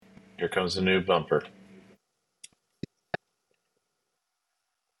Here comes a new bumper.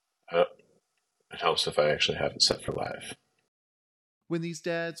 Oh, it helps if I actually have it set for live. When these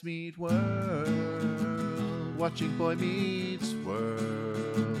dads meet world, watching Boy Meets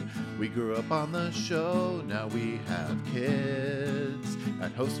World. We grew up on the show, now we have kids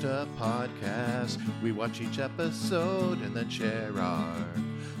and host a podcast. We watch each episode and then share our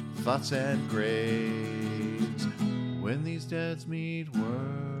thoughts and grades. When these dads meet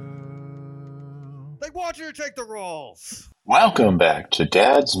world. They want you to take the roles. Welcome back to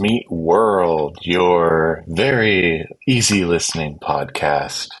Dads Meet World, your very easy listening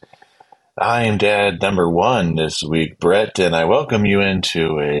podcast. I am dad number one this week, Brett, and I welcome you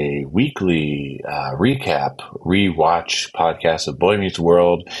into a weekly rewatch podcast of Boy Meets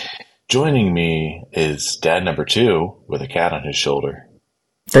World. Joining me is dad number two with a cat on his shoulder.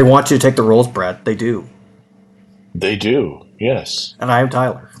 They want you to take the roles, Brett. They do. They do, yes. And I am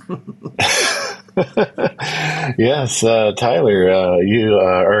Tyler. Yes, Tyler, you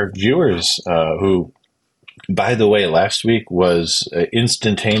our viewers who, by the way, last week was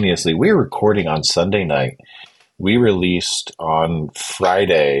instantaneously, we were recording on Sunday night. We released on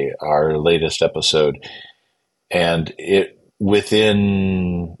Friday our latest episode, and it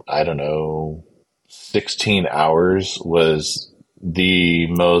within, 16 hours was the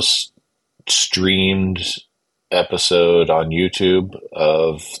most streamed episode on YouTube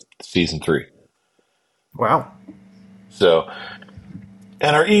of season 3. Wow. So,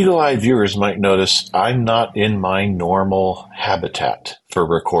 and our eagle-eyed viewers might notice I'm not in my normal habitat for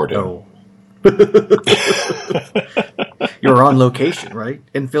recording. Oh. You're on location, right?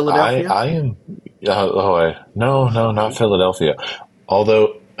 In Philadelphia? I am. No, not Philadelphia.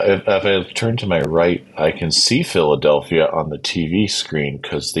 Although, if I turn to my right, I can see Philadelphia on the TV screen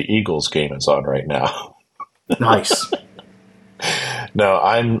because the Eagles game is on right now. Nice. No,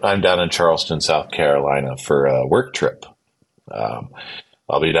 I'm down in Charleston, South Carolina for a work trip.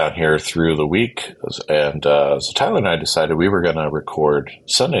 I'll be down here through the week, and so Tyler and I decided we were going to record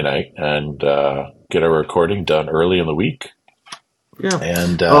Sunday night and get our recording done early in the week. Yeah.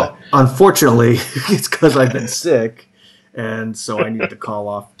 And well, unfortunately, it's because I've been sick, and so I need to call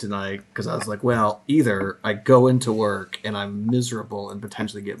off tonight because I was like, well, either I go into work and I'm miserable and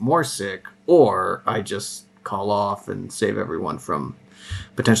potentially get more sick, or I just call off and save everyone from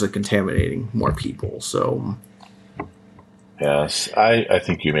potentially contaminating more people. So yes, I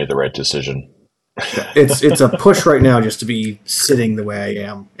think you made the right decision. it's a push right now just to be sitting the way I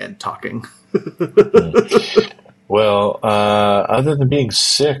am and talking. Well, other than being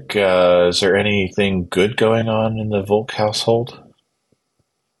sick, is there anything good going on in the Volk household?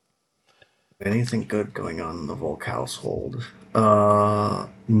 Anything good going on in the Volk household?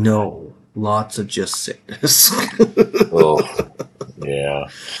 No. Lots of just sickness. Oh, yeah.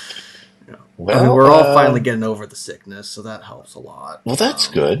 Well, I mean, we're all finally getting over the sickness, so that helps a lot. Well, that's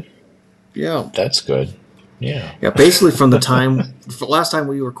good. Yeah. That's good. Yeah. Yeah, basically from the last time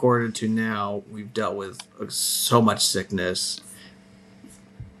we recorded to now, we've dealt with so much sickness.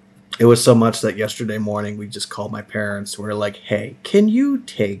 It was so much that yesterday morning we just called my parents. We're like, hey, can you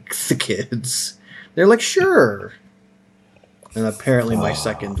take the kids? They're like, sure. And apparently my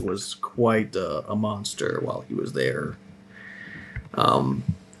second was quite a monster while he was there.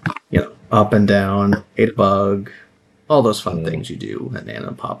 Up and down, ate a bug, all those fun things you do at Nana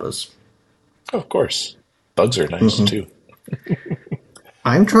and Papa's. Oh, of course. Bugs are nice, too.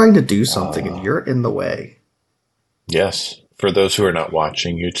 I'm trying to do something, and you're in the way. Yes. For those who are not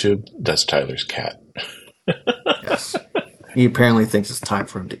watching YouTube, that's Tyler's cat. Yes. He apparently thinks it's time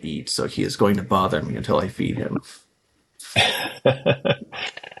for him to eat, so he is going to bother me until I feed him.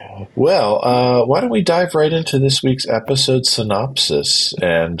 Well, why don't we dive right into this week's episode synopsis,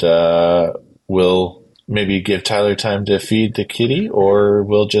 and we'll maybe give Tyler time to feed the kitty, or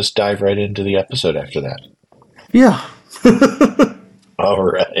we'll just dive right into the episode after that. Yeah. All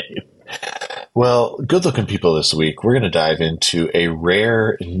right. Well, good-looking people this week, we're going to dive into a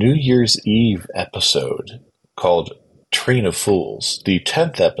rare New Year's Eve episode called Train of Fools, the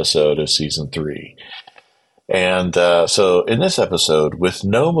 10th episode of Season 3. And so in this episode, with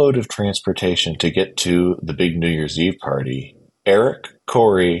no mode of transportation to get to the big New Year's Eve party, Eric,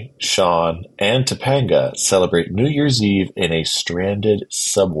 Corey, Sean, and Topanga celebrate New Year's Eve in a stranded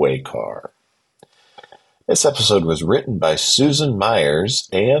subway car. This episode was written by Susan Myers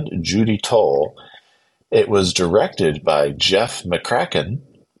and Judy Toll. It was directed by Jeff McCracken.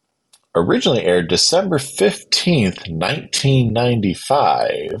 Originally aired December 15th,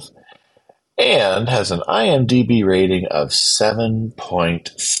 1995. And has an IMDb rating of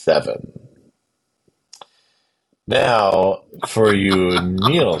 7.7. Now, for you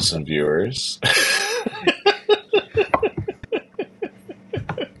Nielsen viewers,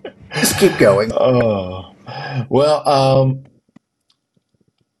 Just keep going. oh, well,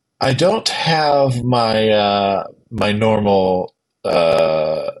 I don't have my normal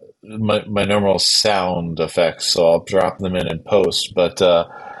my normal sound effects, so I'll drop them in post. But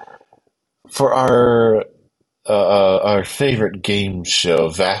for our favorite game show,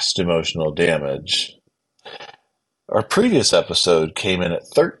 Vast Emotional Damage, our previous episode came in at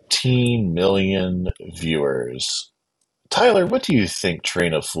 13 million viewers. Tyler, what do you think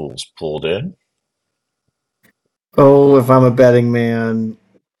Train of Fools pulled in? Oh, if I'm a betting man,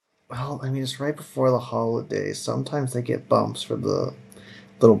 well, I mean, it's right before the holidays. Sometimes they get bumps for the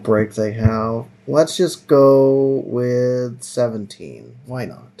little break they have. Let's just go with 17. Why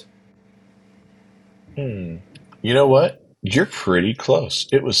not? Hmm. You know what? You're pretty close.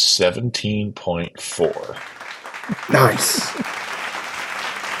 It was 17.4. Nice.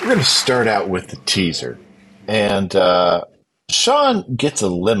 We're going to start out with the teaser. And Sean gets a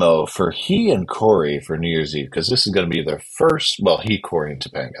limo for he and Corey for New Year's Eve because this is going to be their first, well, he, Corey, and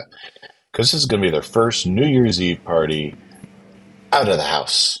Topanga, because this is going to be their first New Year's Eve party out of the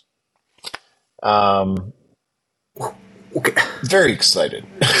house. Okay. Very excited.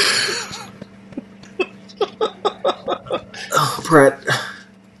 Oh, Brett,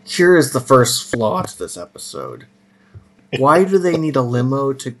 here is the first flaw to this episode. Why do they need a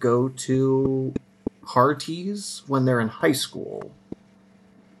limo to go to parties when they're in high school?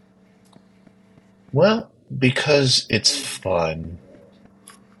 Well, because it's fun.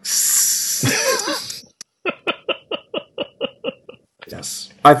 Yes.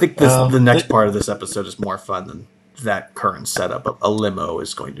 I think the next part of this episode is more fun than that current setup. A limo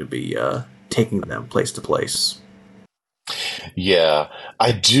is going to be taking them place to place. Yeah,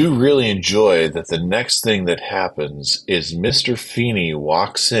 I do really enjoy that the next thing that happens is Mr. Feeney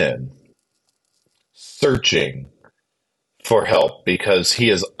walks in searching for help because he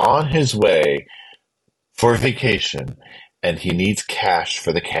is on his way for vacation and he needs cash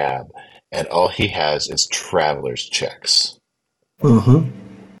for the cab, and all he has is traveler's checks. Mm-hmm.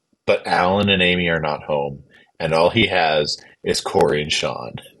 But Alan and Amy are not home, and all he has is Corey and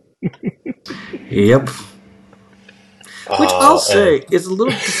Sean. Yep. Which I'll say And is a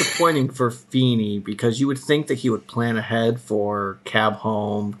little disappointing for Feeney because you would think that he would plan ahead for cab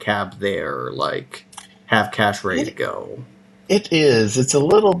home, cab there, like have cash ready to go. it is. It's a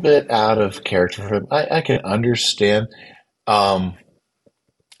little bit out of character for him. I can understand. Um,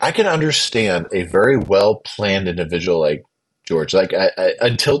 I can understand a very well planned individual like George. Like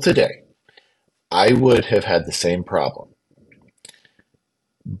until today, I would have had the same problem.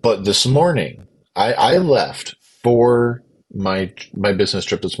 But this morning, I left for my business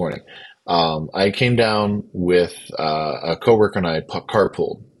trip this morning. I came down with a coworker and I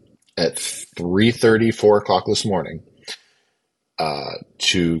carpooled at 3:30, 4 o'clock this morning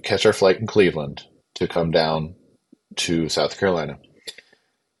to catch our flight in Cleveland to come down to South Carolina.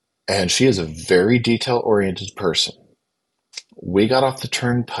 And she is a very detail-oriented person. We got off the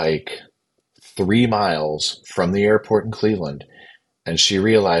turnpike 3 miles from the airport in Cleveland, and she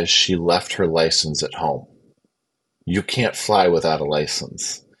realized she left her license at home. You can't fly without a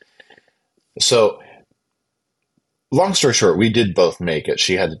license. So, long story short, we did both make it.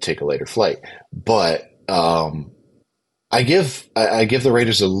 She had to take a later flight, but I give the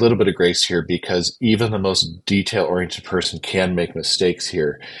Raiders a little bit of grace here because even the most detail-oriented person can make mistakes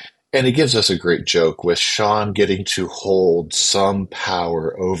here. And it gives us a great joke with Sean getting to hold some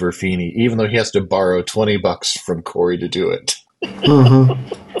power over Feeney, even though he has to borrow $20 from Corey to do it.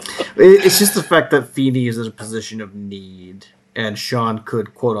 Mm-hmm. It's just the fact that Feeney is in a position of need and Sean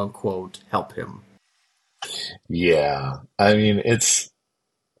could, quote unquote, help him. Yeah, I mean it's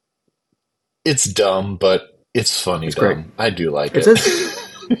dumb, but it's funny It's dumb. great. I do like It it. is.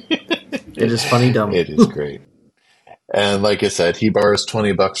 It is funny dumb. It is great. And like I said, he borrows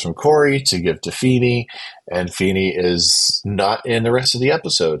 $20 from Corey to give to Feeney, and Feeney is not in the rest of the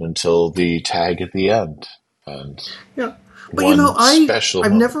episode until the tag at the end. And Yeah. But one I've special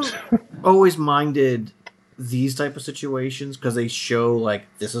moment. never always minded these type of situations because they show like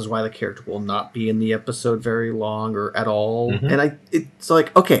this is why the character will not be in the episode very long or at all. Mhm. And it's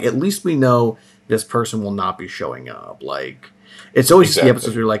like, okay, at least we know this person will not be showing up. Like it's always the Exactly.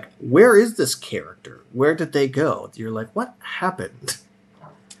 episodes where you're like, where is this character? Where did they go? You're like, what happened?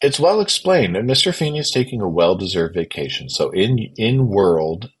 It's well explained, and Mr. Feeney is taking a well-deserved vacation. So in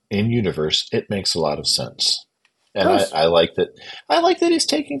world, in universe, it makes a lot of sense. And Does. I like that. I like that he's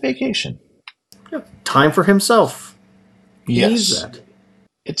taking vacation. Yeah, time for himself. He Yes. needs that.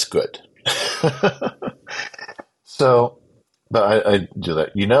 It's good. So, but I do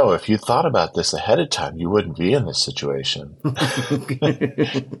that. If you thought about this ahead of time, you wouldn't be in this situation.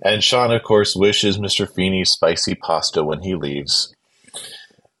 And Sean, of course, wishes Mr. Feeney spicy pasta when he leaves.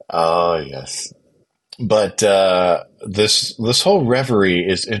 Oh, yes. But this whole reverie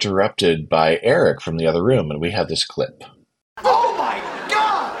is interrupted by Eric from the other room, and we have this clip. Oh my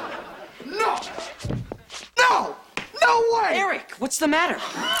God! No! No! No way! Eric, what's the matter?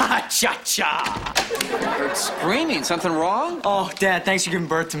 Cha-cha! Heard screaming. Something wrong? Oh, Dad, thanks for giving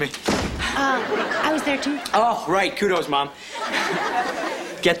birth to me. I was there too. Oh, right. Kudos, Mom.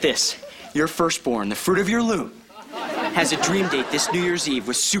 Get this. Your firstborn, the fruit of your loom, has a dream date this New Year's Eve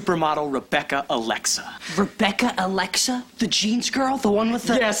with supermodel Rebecca Alexa. Rebecca Alexa? The jeans girl? The one with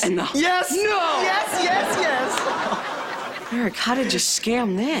the... Yes. And the... Yes. No. Yes. Eric, how did you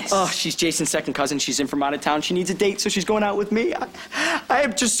scam this? Oh, she's Jason's second cousin. She's in from out of town. She needs a date, so she's going out with me. I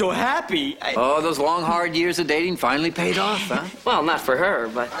am just so happy. Oh, those long, hard years of dating finally paid off, huh? Well, not for her,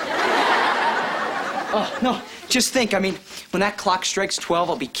 but... Oh, no. Just think, when that clock strikes 12,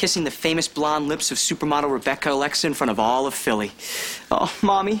 I'll be kissing the famous blonde lips of supermodel Rebecca Alexa in front of all of Philly. Oh,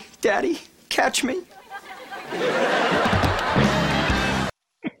 Mommy, Daddy, catch me.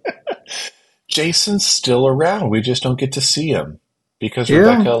 Jason's still around. We just don't get to see him because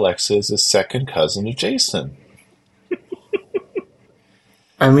Rebecca Alexa is a second cousin of Jason.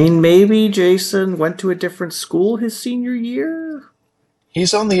 Maybe Jason went to a different school his senior year?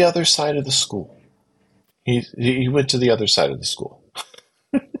 He's on the other side of the school. He went to the other side of the school.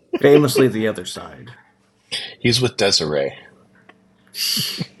 Famously the other side. He's with Desiree.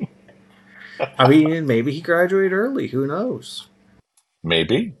 Maybe he graduated early. Who knows?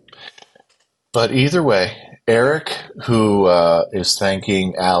 Maybe. But either way, Eric, who is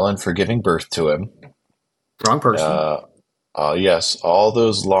thanking Alan for giving birth to him. Wrong person. Yes, all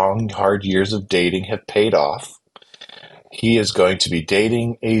those long, hard years of dating have paid off. He is going to be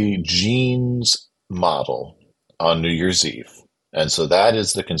dating a jeans model on New Year's Eve. And so that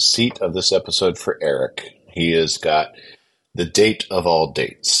is the conceit of this episode for Eric. He has got the date of all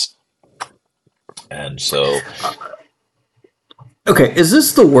dates. And so... Okay, is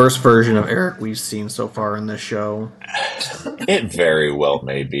this the worst version of Eric we've seen so far in this show? It very well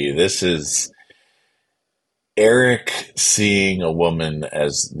may be. This is Eric seeing a woman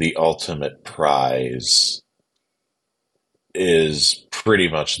as the ultimate prize is pretty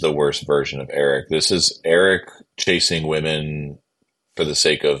much the worst version of Eric. This is Eric chasing women for the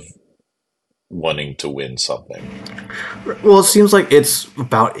sake of wanting to win something. Well, it seems like it's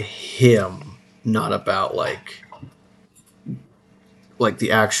about him, not about like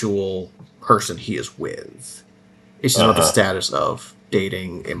the actual person he is with. It's just about the status of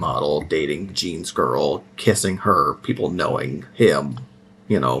dating a model, dating the jeans girl, kissing her, people knowing him,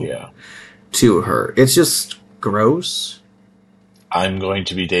 to her. It's just gross. I'm going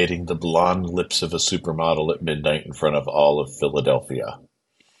to be dating the blonde lips of a supermodel at midnight in front of all of Philadelphia.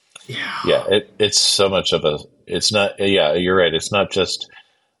 Yeah, it's so much of it's not, you're right. It's not just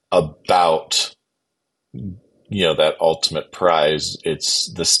about, that ultimate prize.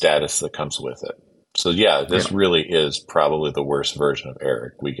 It's the status that comes with it. So this really is probably the worst version of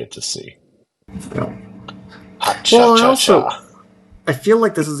Eric we get to see. Yeah. Ha-cha-cha-cha. I feel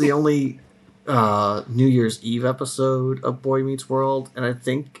like this is the only New Year's Eve episode of Boy Meets World, and I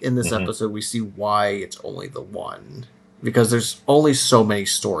think in this episode we see why it's only the one. Because there's only so many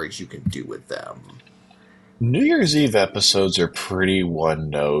stories you can do with them. New Year's Eve episodes are pretty one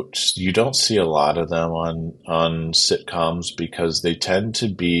note. You don't see a lot of them on sitcoms because they tend to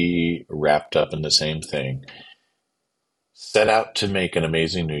be wrapped up in the same thing. Set out to make an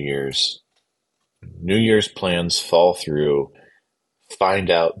amazing New Year's. New Year's plans fall through.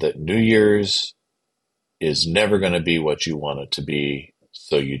 Find out that New Year's is never going to be what you want it to be,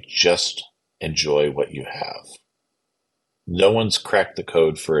 so you just enjoy what you have. No one's cracked the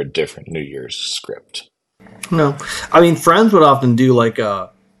code for a different New Year's script. No. Friends would often do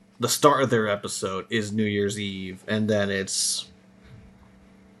the start of their episode is New Year's Eve, and then it's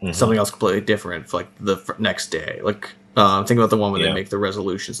something else completely different for the next day. Think about the one where they make the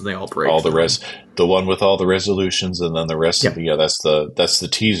resolutions and they all break. The one with all the resolutions, and then the rest of that's the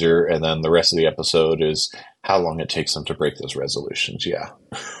teaser, and then the rest of the episode is how long it takes them to break those resolutions. Yeah.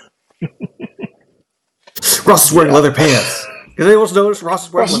 Ross is wearing leather pants. Did anyone else notice Ross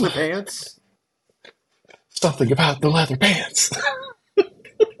is wearing leather pants? Something about the leather pants.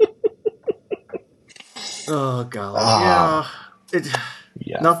 Oh god.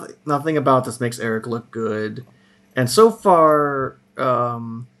 Nothing about this makes Eric look good. And so far,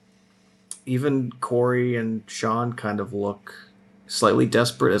 even Corey and Sean kind of look slightly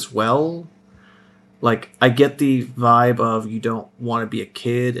desperate as well. Like, I get the vibe of you don't want to be a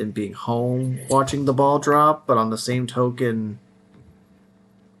kid and being home watching the ball drop, but on the same token,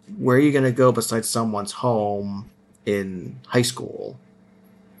 where are you going to go besides someone's home in high school?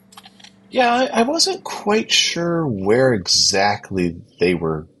 Yeah, I wasn't quite sure where exactly they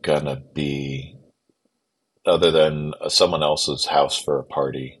were gonna be, other than someone else's house for a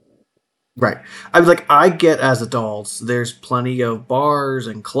party. Right. I was like, I get as adults, there's plenty of bars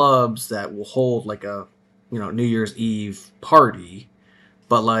and clubs that will hold like a, New Year's Eve party,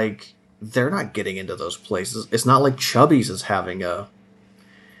 but like, they're not getting into those places. It's not like Chubby's is having a,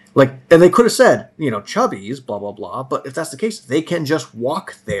 like, and they could have said, Chubby's, blah, blah, blah, but if that's the case, they can just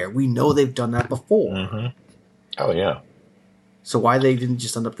walk there. We know they've done that before. Mm-hmm. Oh, yeah. So why they didn't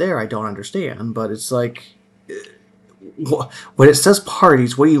just end up there, I don't understand, but it's like, when it says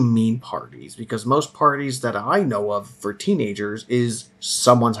parties, what do you mean parties? Because most parties that I know of for teenagers is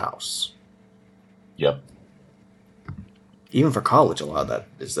someone's house. Yep. Even for college, a lot of that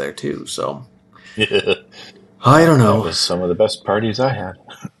is there too. So I don't know. That was some of the best parties I had.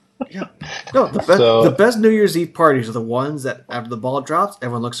 Yeah. No, the best New Year's Eve parties are the ones that after the ball drops,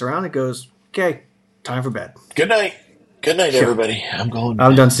 everyone looks around and goes, "Okay, time for bed." Good night. Good night, everybody. I'm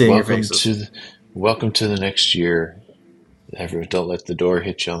done seeing your faces. Welcome to the next year. Don't let the door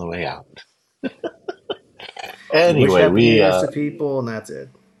hit you on the way out. Anyway, Wish happy New Year's to people, and that's it.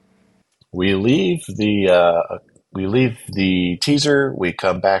 We leave the teaser. We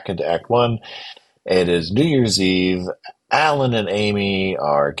come back into Act 1. It is New Year's Eve. Alan and Amy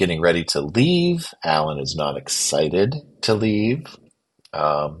are getting ready to leave. Alan is not excited to leave.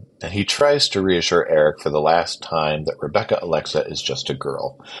 And he tries to reassure Eric for the last time that Rebecca Alexa is just a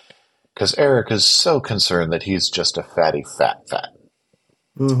girl. Because Eric is so concerned that he's just a fatty fat.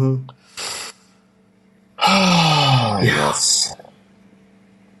 Mm-hmm. Yes.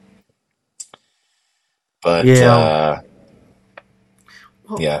 But, yeah.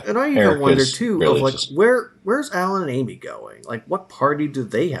 Yeah. And I even Eric wonder, is too, really of like, just... where's Alan and Amy going? Like, what party do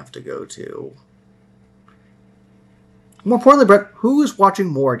they have to go to? More importantly, Brett, who is watching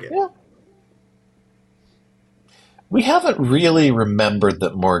Morgan? Yeah. We haven't really remembered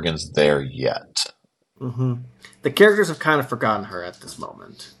that Morgan's there yet. Mm-hmm. The characters have kind of forgotten her at this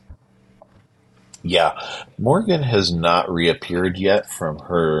moment. Yeah. Morgan has not reappeared yet from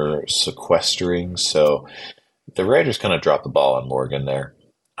her sequestering, so the writers kind of dropped the ball on Morgan there.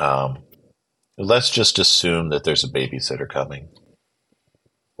 Let's just assume that there's a babysitter coming.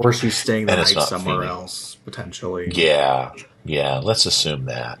 Or she's staying the And night it's not somewhere Feeney. else, potentially. Yeah, let's assume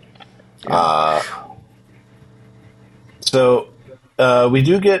that. Yeah. So we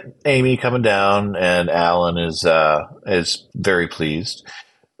do get Amy coming down, and Alan is very pleased.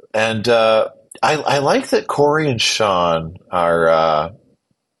 And I like that Corey and Sean are,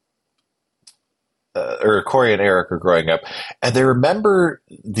 or Corey and Eric are growing up, and they remember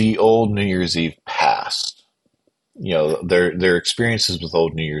the old New Year's Eve past. Their experiences with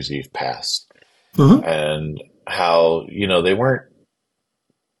old New Year's Eve past. Mm-hmm. And how, they weren't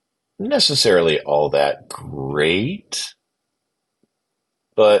necessarily all that great,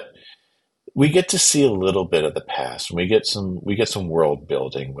 but we get to see a little bit of the past, and we get some world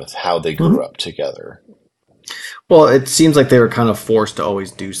building with how they grew up together. Well, it seems like they were kind of forced to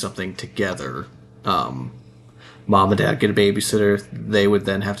always do something together. Mom and dad get a babysitter. They would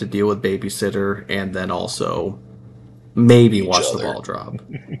then have to deal with babysitter, and then also maybe watch the ball drop.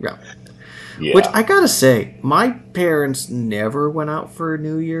 Yeah. Yeah. Which I gotta say, my parents never went out for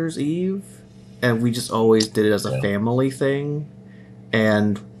New Year's Eve, and we just always did it as a family thing.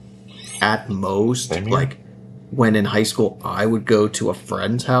 And at most, like when in high school, I would go to a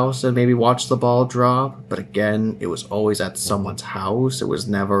friend's house and maybe watch the ball drop. But again, it was always at someone's house. It was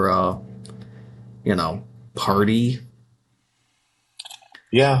never a, party.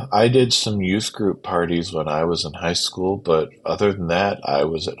 Yeah, I did some youth group parties when I was in high school, but other than that, I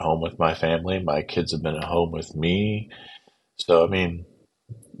was at home with my family. My kids have been at home with me. So, I mean,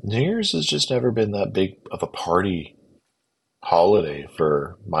 New Year's has just never been that big of a party holiday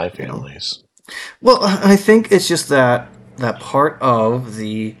for my families. Well, I think it's just that part of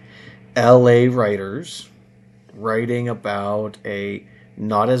the LA writers writing about a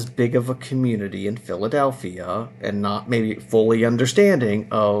not as big of a community in Philadelphia and not maybe fully understanding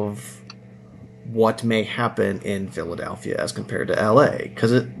of what may happen in Philadelphia as compared to LA.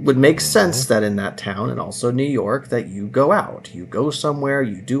 Because it would make sense that in that town and also New York that you go out. You go somewhere,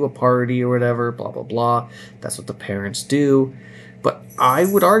 you do a party or whatever, blah, blah, blah. That's what the parents do. But I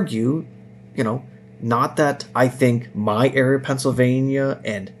would argue, Not that I think my area of Pennsylvania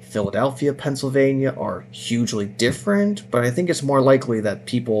and Philadelphia, Pennsylvania are hugely different, but I think it's more likely that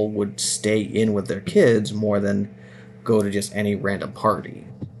people would stay in with their kids more than go to just any random party.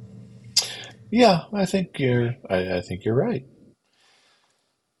 Yeah, I think I think you're right.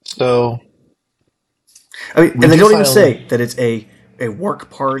 So I mean, we and they do don't even finally. say that it's a work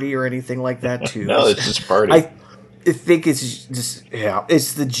party or anything like that too. No, it's just a party. I think it's just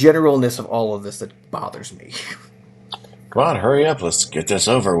it's the generalness of all of this that bothers me. Come on, hurry up, let's get this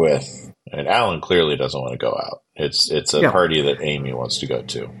over with. And Alan clearly doesn't want to go out. It's a Yeah. party that Amy wants to go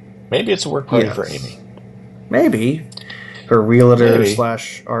to. Maybe it's a work party for Yes. Amy. Maybe her realtor Maybe.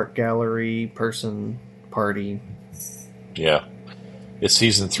 / art gallery person party, Yeah. It's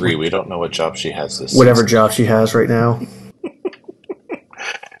season 3. We don't know what job she has this whatever season. job she has right now.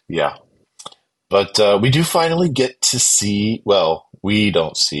 Yeah. But we do finally get to see, well, we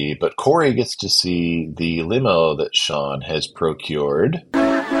don't see, but Corey gets to see the limo that Sean has procured.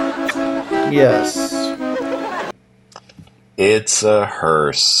 Yes. It's a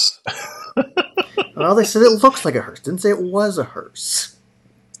hearse. Well, they said it looks like a hearse. Didn't say it was a hearse.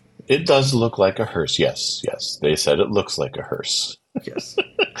 It does look like a hearse. Yes, yes. They said it looks like a hearse. Yes.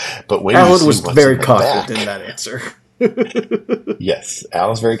 But wait till you Alan see was what's very in the confident back. in that answer. Yes,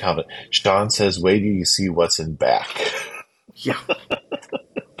 Alan's very confident. Sean says, wait till you see what's in back. Yeah.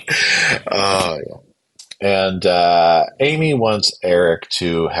 Oh, yeah. And Amy wants Eric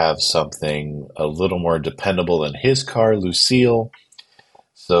to have something a little more dependable than his car, Lucille.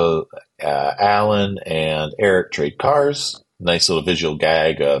 So Alan and Eric trade cars. Nice little visual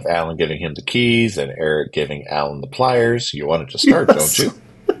gag of Alan giving him the keys and Eric giving Alan the pliers. You want it to start, Yes. don't you?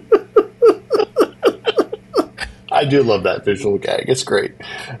 I do love that visual gag. It's great.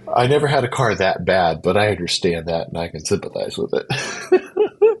 I never had a car that bad, but I understand that and I can sympathize with it.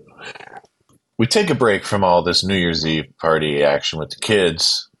 We take a break from all this New Year's Eve party action with the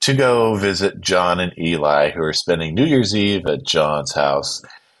kids to go visit John and Eli, who are spending New Year's Eve at John's house.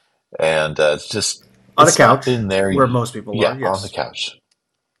 And it's just On a it's not couch, been their where most people yeah, are, yes. on the couch.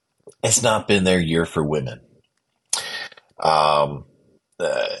 It's not been their year for women. Um,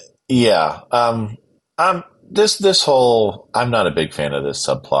 uh, yeah. This whole I'm not a big fan of this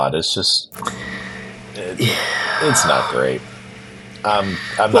subplot. It's just it's not great. I'm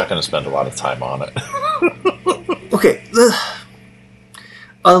not going to spend a lot of time on it. Okay.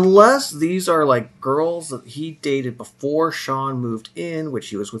 Unless these are like girls that he dated before Sean moved in, which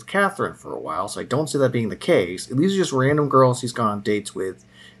he was with Catherine for a while, so I don't see that being the case. These are just random girls he's gone on dates with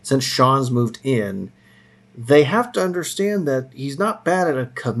since Sean's moved in. They have to understand that he's not bad at a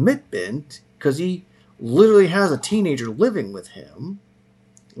commitment because he literally has a teenager living with him.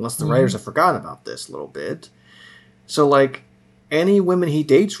 Unless the writers have forgotten about this a little bit. So, like, any women he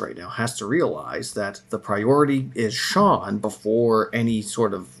dates right now has to realize that the priority is Sean before any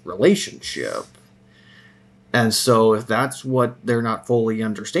sort of relationship. And so if that's what they're not fully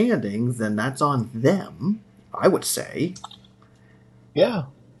understanding, then that's on them, I would say. Yeah.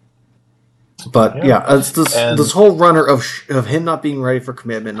 But Yeah. it's this And- this whole runner of him not being ready for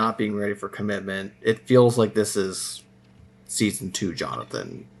commitment, it feels like this is season 2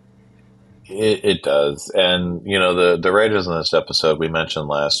 Jonathan. It does, and you know the writers in this episode we mentioned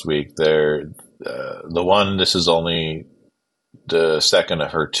last week. They're the one. This is only the second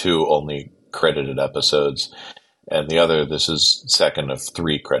of her 2 only credited episodes, and the other. This is second of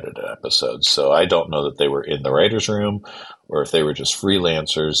 3 credited episodes. So I don't know that they were in the writers' room, or if they were just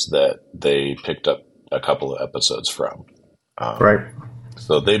freelancers that they picked up a couple of episodes from. Right.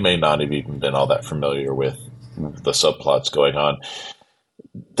 So they may not have even been all that familiar with the subplots going on.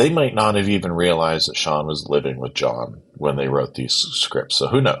 They might not have even realized that Sean was living with John when they wrote these scripts. So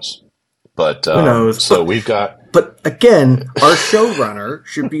who knows? But Who knows? So But- we've got But again, our showrunner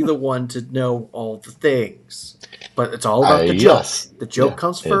should be the one to know all the things. But it's all about the joke. yes. The joke Yeah,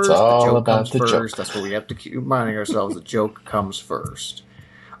 comes it's first. The all joke about comes the joke. first. That's what we have to keep reminding ourselves. The joke comes first.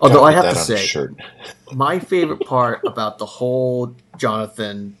 Although I Gotta have get to that on a say, shirt. my favorite part about the whole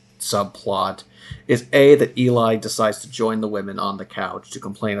Jonathan subplot is A, that Eli decides to join the women on the couch to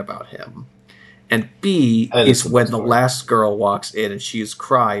complain about him. And B, That is is the when best the part. last girl walks in and she's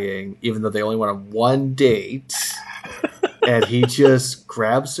crying, even though they only went on one date. And he just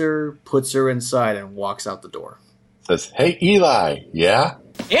grabs her, puts her inside, and walks out the door. Says, "Hey Eli, yeah."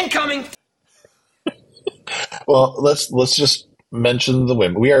 Incoming! Well, let's just mention the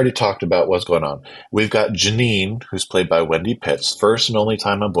women. We already talked about what's going on. We've got Janine, who's played by Wendy Pitts, first and only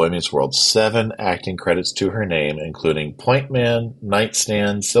time on Boy Meets World, 7 acting credits to her name, including Point Man,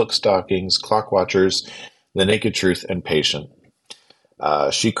 Nightstand, Silk Stockings, Clock Watchers, The Naked Truth, and Patient.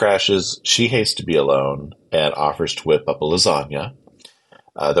 She crashes. She hates to be alone and offers to whip up a lasagna.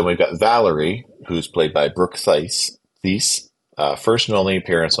 Then we've got Valerie, who's played by Brooke Thies. First and only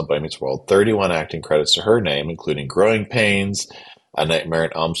appearance on Boy Meets World. 31 acting credits to her name, including Growing Pains, A Nightmare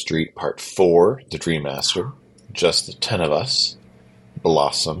on Elm Street Part 4, The Dream Master, Just the 10 of Us,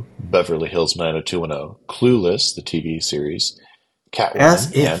 Blossom, Beverly Hills 90210, Clueless, the TV series,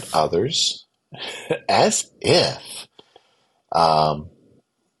 Catwoman, and others. As if.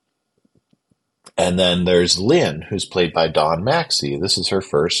 And then there's Lynn, who's played by Dawn Maxey. This is her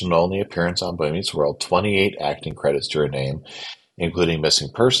first and only appearance on Boy Meets World. 28 acting credits to her name, including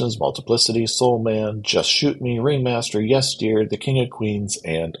Missing Persons, Multiplicity, Soul Man, Just Shoot Me, Ringmaster, Yes Dear, The King of Queens,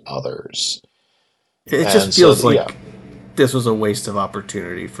 and others. It just feels like this was a waste of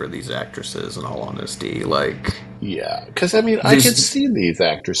opportunity for these actresses, in all honesty. Yeah, because I could see these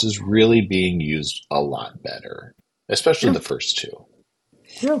actresses really being used a lot better, especially the first two.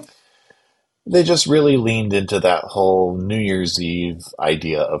 Yeah. They just really leaned into that whole New Year's Eve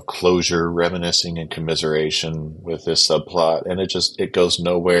idea of closure, reminiscing, and commiseration with this subplot, and it goes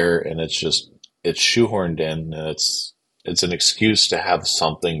nowhere, and it's shoehorned in, and it's an excuse to have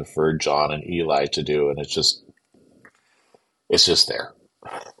something for John and Eli to do, and it's just there.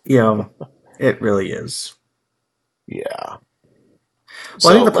 Yeah, it really is. Yeah.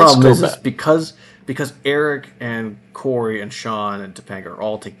 Well, I think the problem is because Eric and Corey and Sean and Topanga are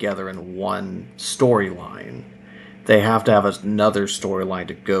all together in one storyline, they have to have another storyline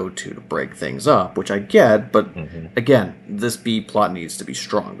to go to break things up, which I get, but again, this B plot needs to be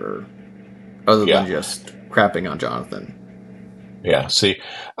stronger, other than just crapping on Jonathan. Yeah, see,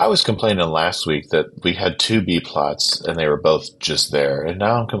 I was complaining last week that we had two B plots and they were both just there, and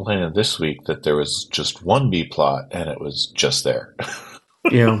now I'm complaining this week that there was just one B plot and it was just there.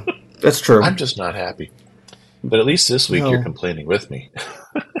 Yeah, that's true. I'm just not happy. But at least this week you're complaining with me.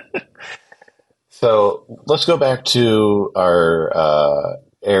 So let's go back to our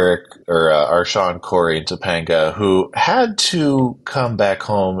Eric, or our Sean, Corey, and Topanga, who had to come back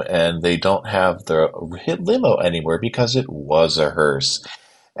home, and they don't have the limo anymore because it was a hearse.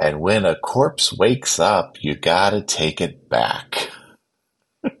 And when a corpse wakes up, you gotta take it back.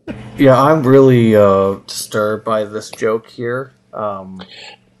 Yeah, I'm really disturbed by this joke here.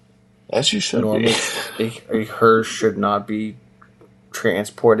 As you should normally, be. a hearse should not be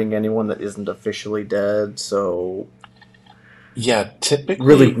transporting anyone that isn't officially dead, so... Yeah, typically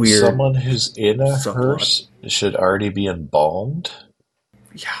really weird someone who's in a hearse should already be embalmed.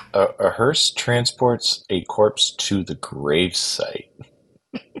 Yeah. A hearse transports a corpse to the grave site.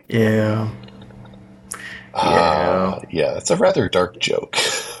 Yeah. Yeah, it's a rather dark joke.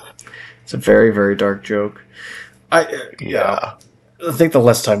 It's a very, very dark joke. I think the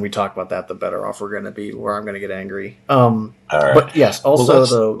less time we talk about that, the better off we're going to be, where I'm going to get angry. All right. But yes, also,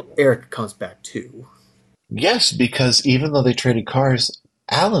 though, Eric comes back too. Yes, because even though they traded cars,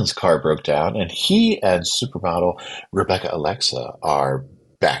 Alan's car broke down, and he and supermodel Rebecca Alexa are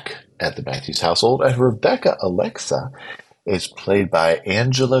back at the Matthews household, and Rebecca Alexa is played by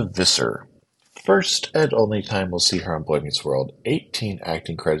Angela Visser. First and only time we'll see her on Boy Meets World. 18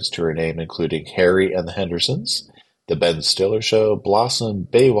 acting credits to her name, including Harry and the Hendersons, The Ben Stiller Show, Blossom,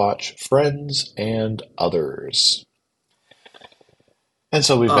 Baywatch, Friends, and others. And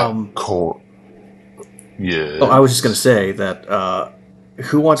so we've got Yeah. Oh, I was just going to say that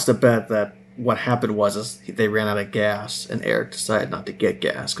who wants to bet that what happened was they ran out of gas and Eric decided not to get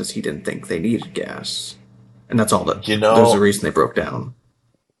gas because he didn't think they needed gas. And that's all that. There's a reason they broke down.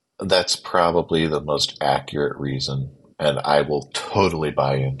 That's probably the most accurate reason, and I will totally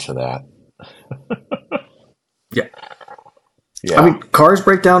buy into that. Yeah. I mean, cars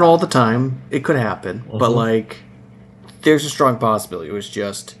break down all the time. It could happen. But, there's a strong possibility. It was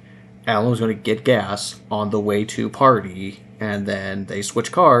just Alan was going to get gas on the way to party, and then they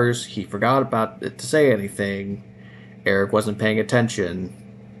switched cars. He forgot about it to say anything. Eric wasn't paying attention.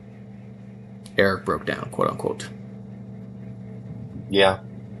 Eric broke down, quote unquote. Yeah,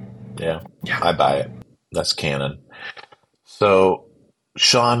 I buy it. That's canon. So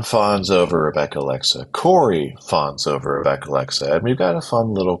Sean fawns over Rebecca Alexa. Corey fawns over Rebecca Alexa. And we've got a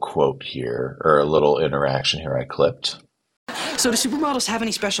fun little quote here, or a little interaction here I clipped. So do supermodels have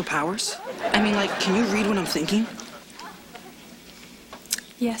any special powers? I mean, can you read what I'm thinking?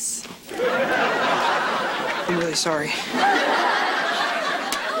 Yes. I'm really sorry.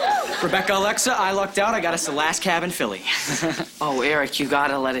 Rebecca Alexa, I lucked out. I got us the last cab in Philly. Oh, Eric, you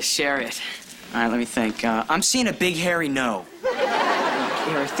gotta let us share it. All right, let me think. I'm seeing a big hairy no.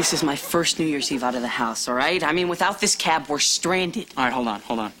 Eric, this is my first New Year's Eve out of the house, all right? I mean, without this cab, we're stranded. All right,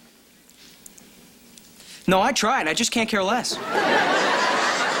 hold on. No, I tried. I just can't care less.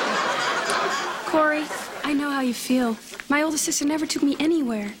 Corey, I know how you feel. My older sister never took me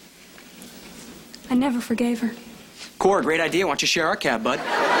anywhere. I never forgave her. Cora, great idea. Why don't you share our cab, bud? Well,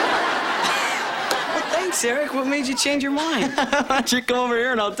 thanks, Eric. What made you change your mind? Why don't you come over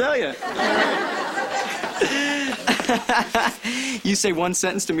here and I'll tell you? You say one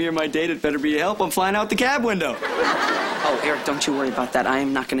sentence to me or my date, it better be a help. I'm flying out the cab window. Oh, Eric, don't you worry about that. I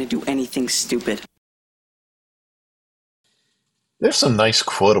am not going to do anything stupid. There's some nice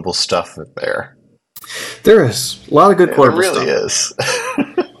quotable stuff in there. There is a lot of good quotable stuff. It really is.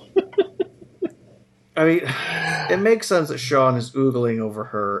 I mean, it makes sense that Sean is oogling over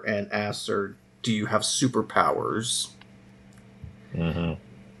her and asks her, "Do you have superpowers?" Mm-hmm.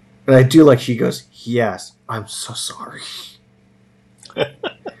 And I do like she goes, "Yes, I'm so sorry."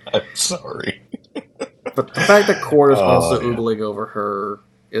 I'm sorry. But the fact that Cord is also yeah. oogling over her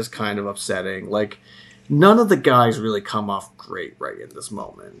is kind of upsetting. Like, none of the guys really come off great right in this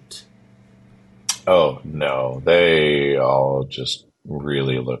moment. Oh, no. They all just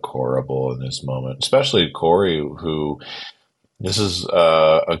really look horrible in this moment. Especially Corey, who... This is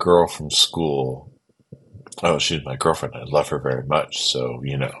a girl from school. Oh, she's my girlfriend. I love her very much. So,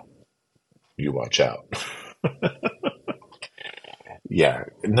 you watch out. Yeah,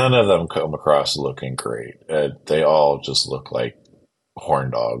 none of them come across looking great. They all just look like horn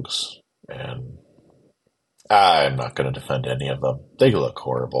dogs. And I'm not going to defend any of them. They look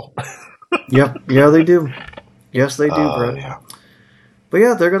horrible. Yep. Yeah, they do. Yes, they do, Brett. Yeah. But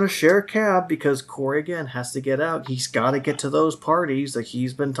yeah, they're going to share a cab because Corey, again, has to get out. He's got to get to those parties that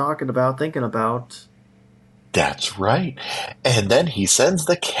he's been talking about, thinking about. That's right. And then he sends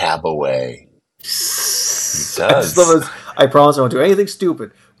the cab away. He does. I promise I won't do anything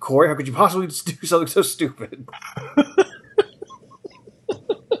stupid. Corey, how could you possibly do something so stupid?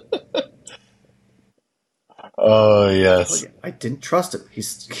 Oh, yes. I didn't trust him.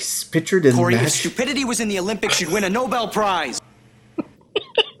 He's pictured in Corey, match. if stupidity was in the Olympics, you'd win a Nobel Prize.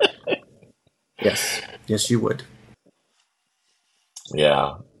 Yes. Yes, you would.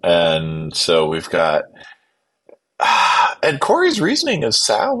 Yeah. And so we've got... And Corey's reasoning is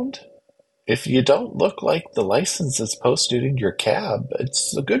sound. If you don't look like the license that's posted in your cab,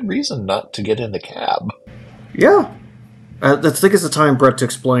 it's a good reason not to get in the cab. Yeah. I think it's the time, Brett, to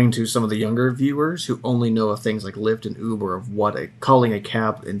explain to some of the younger viewers who only know of things like Lyft and Uber of what calling a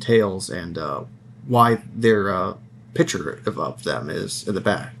cab entails and why their picture of them is in the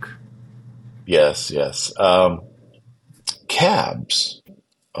back. Yes. Cabs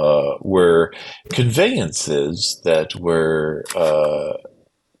were conveyances that were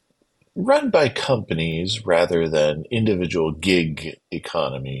run by companies rather than individual gig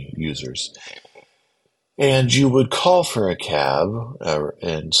economy users. And you would call for a cab,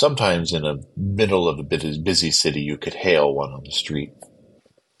 and sometimes in the middle of a busy city, you could hail one on the street.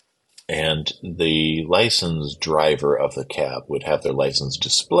 And the licensed driver of the cab would have their license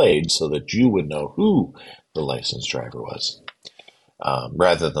displayed so that you would know who the licensed driver was,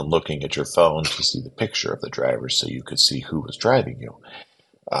 rather than looking at your phone to see the picture of the driver so you could see who was driving you.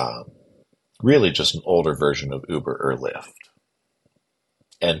 Really just an older version of Uber or Lyft.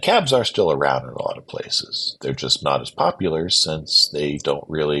 And cabs are still around in a lot of places. They're just not as popular since they don't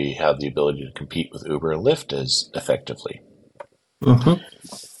really have the ability to compete with Uber and Lyft as effectively. Mm-hmm.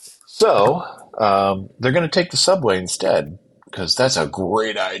 So they're going to take the subway instead because that's a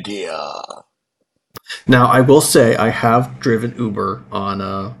great idea. Now, I will say I have driven Uber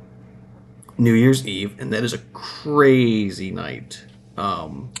on New Year's Eve, and that is a crazy night.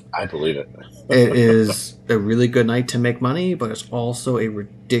 I believe it. It is a really good night to make money, but it's also a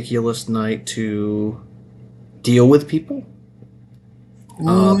ridiculous night to deal with people.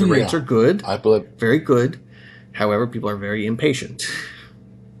 The rates are good. I believe. Very good. However, people are very impatient.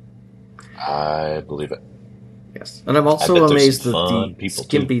 I believe it. Yes. And I'm also bet there's amazed some at fun the people,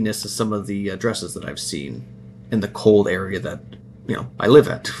 too. skimpiness of some of the dresses that I've seen in the cold area that, I live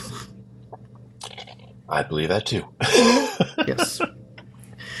at. I believe that too. Yes.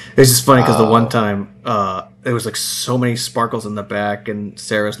 It's just funny because the one time there was like so many sparkles in the back, and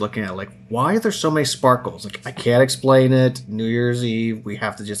Sarah's looking at it like, why are there so many sparkles? Like, I can't explain it. New Year's Eve, we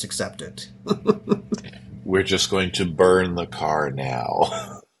have to just accept it. We're just going to burn the car now.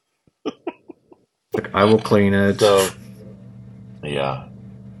 Like, I will clean it. So, yeah,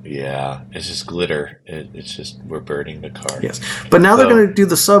 it's just glitter. It's just we're burning the car. Yes, but now they're going to do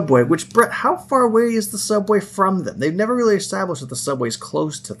the subway. Which, Brett, how far away is the subway from them? They've never really established that the subway's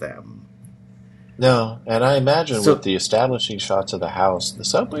close to them. No, and I imagine with the establishing shots of the house, the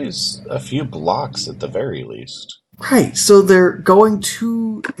subway's a few blocks at the very least. Right, so they're going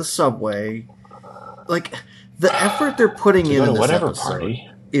to the subway. Like, the effort they're putting in this whatever episode party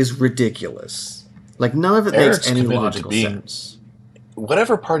is ridiculous. Like, none of it Eric's makes any committed to logical being- sense.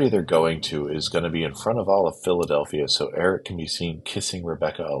 Whatever party they're going to is going to be in front of all of Philadelphia, so Eric can be seen kissing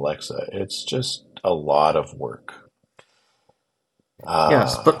Rebecca Alexa. It's just a lot of work.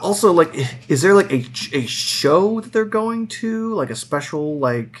 Yes, but also, like, is there, like, a show that they're going to? Like, a special,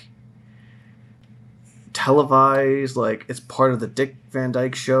 like, televised, like, it's part of the Dick Van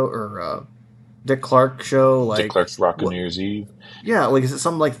Dyke show, or, Dick Clark show? Like, Dick Clark's Rockin' New Year's Eve. Yeah, like, is it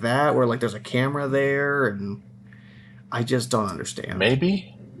something like that, where, like, there's a camera there, and I just don't understand.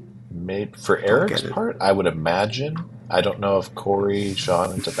 Maybe for Eric's get it. part, I would imagine. I don't know if Corey,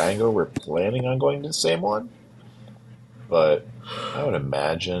 Sean, and Tobango were planning on going to the same one, but I would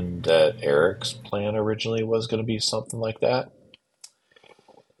imagine that Eric's plan originally was going to be something like that.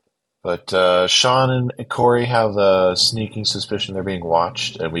 But Sean and Corey have a sneaking suspicion they're being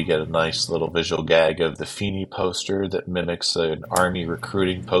watched, and we get a nice little visual gag of the Feeney poster that mimics an army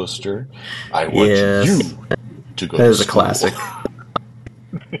recruiting poster. I want Yes. you to go That to is a school. classic.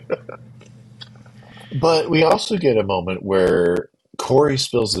 But we also get a moment where Corey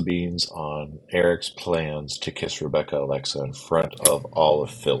spills the beans on Eric's plans to kiss Rebecca Alexa in front of all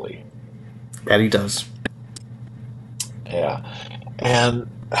of Philly. That he does. Yeah. And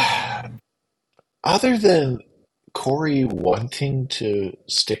other than Corey wanting to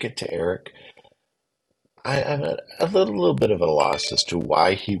stick it to Eric, I'm at a little bit of a loss as to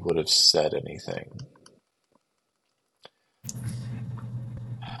why he would have said anything.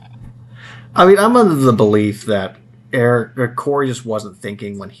 I mean, I'm under the belief that Corey just wasn't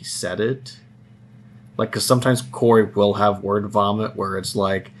thinking when he said it. Like, because sometimes Corey will have word vomit where it's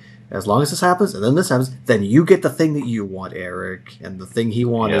like, as long as this happens and then this happens, then you get the thing that you want, Eric. And the thing he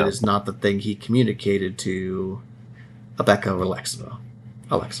wanted is not the thing he communicated to Rebecca or Alexa.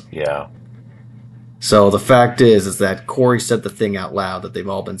 Yeah. So the fact is that Corey said the thing out loud that they've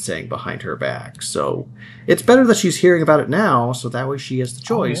all been saying behind her back. So it's better that she's hearing about it now, so that way she has the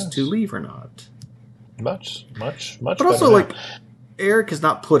choice to leave or not. Much But also, better like, now. Eric has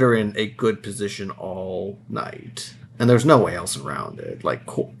not put her in a good position all night. And there's no way else around it. Like,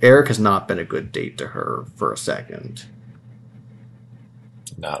 Eric has not been a good date to her for a second.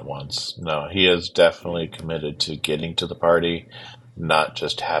 Not once. No, he is definitely committed to getting to the party, not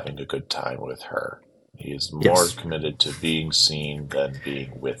just having a good time with her. He is more committed to being seen than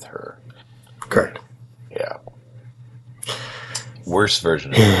being with her. Correct. Yeah. Worst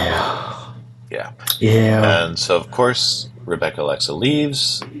version of it. Yeah. Yeah. And so, of course, Rebecca Alexa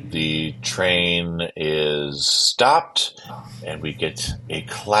leaves. The train is stopped, and we get a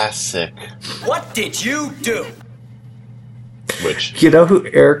classic. What did you do? Which, You know who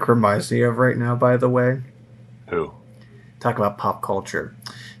Eric reminds me of right now, by the way? who? Talk about pop culture.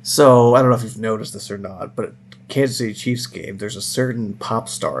 So, I don't know if you've noticed this or not, but at Kansas City Chiefs game, there's a certain pop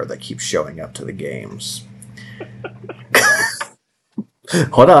star that keeps showing up to the games.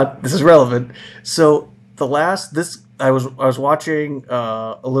 Hold on, this is relevant. So, I was watching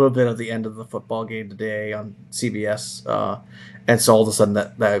a little bit of the end of the football game today on CBS, and so all of a sudden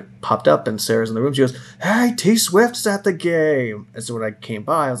that popped up, and Sarah's in the room. She goes, "Hey, T Swift's at the game." And so when I came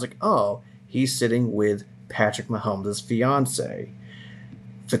by, I was like, "Oh, he's sitting with Patrick Mahomes' fiance."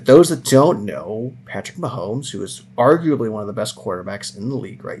 For those that don't know, Patrick Mahomes, who is arguably one of the best quarterbacks in the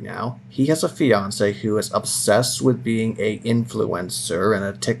league right now, he has a fiance who is obsessed with being a influencer and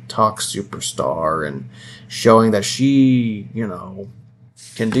a TikTok superstar and showing that she,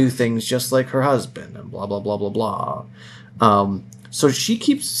 can do things just like her husband and blah, blah, blah, blah, blah. So she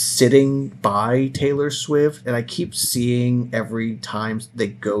keeps sitting by Taylor Swift, and I keep seeing every time they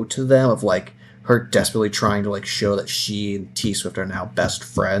go to them of like, her desperately trying to like show that she and T Swift are now best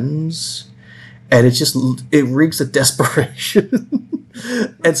friends, and it reeks of desperation.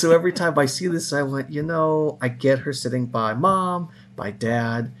 And so every time I see this, I went, I get her sitting by mom, by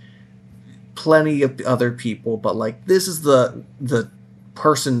dad, plenty of other people, but like this is the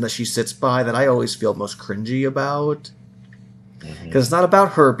person that she sits by that I always feel most cringy about, because it's not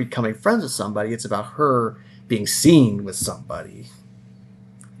about her becoming friends with somebody; it's about her being seen with somebody.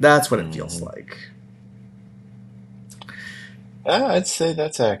 That's what it feels like. I'd say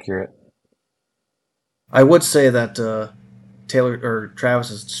that's accurate. I would say that Travis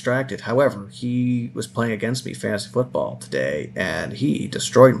is distracted. However, he was playing against me fantasy football today, and he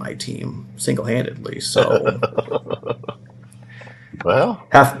destroyed my team single-handedly. So, well,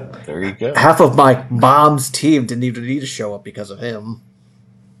 there you go. Half of my mom's team didn't even need to show up because of him.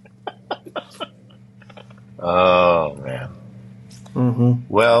 Oh man. Mm-hmm.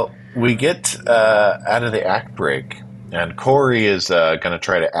 Well, we get out of the act break, and Corey is going to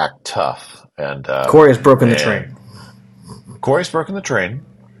try to act tough. And Corey has broken the train. Corey's broken the train.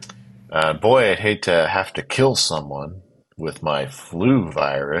 Boy, I'd hate to have to kill someone with my flu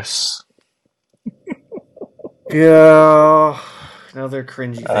virus. Yeah. Another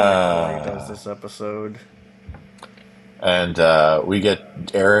cringy thing that Corey does this episode. And we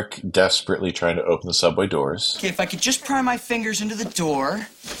get Eric desperately trying to open the subway doors. Okay, if I could just pry my fingers into the door,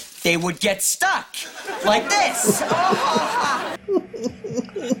 they would get stuck. Like this.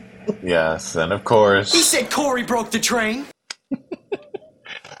 Yes, and of course... He said Corey broke the train.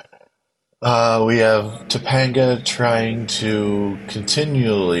 We have Topanga trying to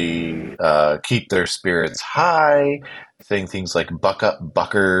continually keep their spirits high, saying things like "buck up,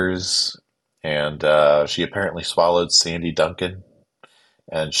 buckers," and she apparently swallowed Sandy Duncan.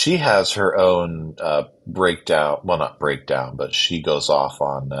 And she has her own breakdown. Well, not breakdown, but she goes off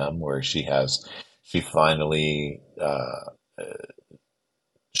on them where she finally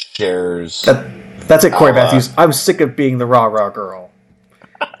shares. That's it, Corey Matthews. I'm sick of being the rah-rah girl.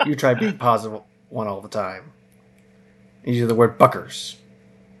 You try being positive one all the time. You use the word buckers.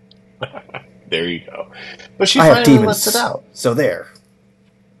 There you go. But she I have finally demons, lets it out. so there.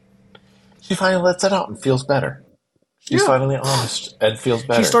 She finally lets it out and feels better. She's finally honest and feels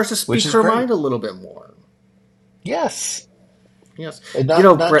better. She starts to speak her mind a little bit more. Yes. Yes. And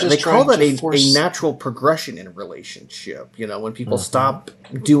not Brett, just they call trying that to force... a natural progression in a relationship. When people stop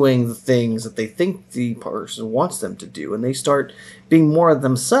doing the things that they think the person wants them to do and they start being more of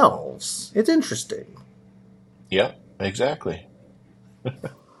themselves. It's interesting. Yeah, exactly.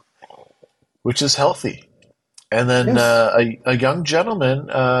 Which is healthy. And then a young gentleman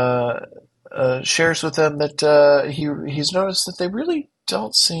shares with them that he's noticed that they really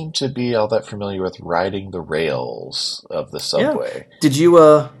don't seem to be all that familiar with riding the rails of the subway.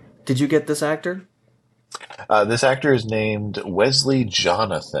 Yeah. Did you get this actor? This actor is named Wesley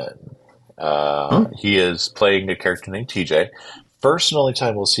Jonathan. He is playing a character named TJ. First and only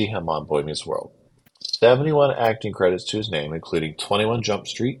time we'll see him on Boy Meets World. 71 acting credits to his name, including 21 Jump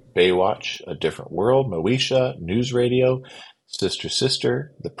Street, Baywatch, A Different World, Moesha, News Radio, Sister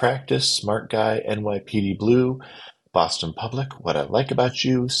Sister, The Practice, Smart Guy, NYPD Blue, Boston Public, What I Like About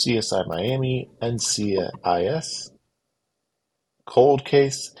You, CSI Miami, NCIS, Cold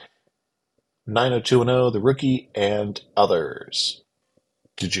Case, 90210, The Rookie, and others.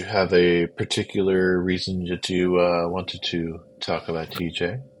 Did you have a particular reason that you wanted to talk about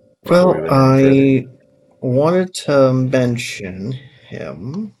TJ? Well, I wanted to mention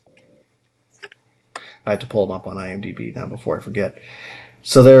him. I had to pull him up on IMDb now before I forget.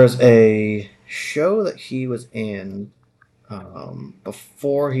 So there's a show that he was in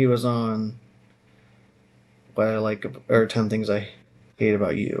before he was on What I Like, or 10 Things I Hate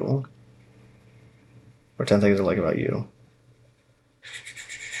About You, or 10 Things I Like About You.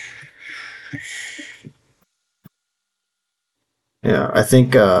 Yeah, I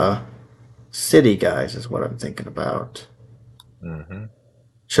think City Guys is what I'm thinking about. Mm-hmm.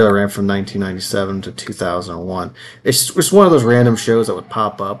 Show ran from 1997 to 2001. It's one of those random shows that would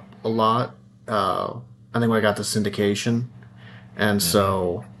pop up a lot. I think when I got the syndication, and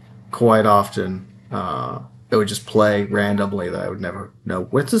so quite often it would just play randomly that I would never know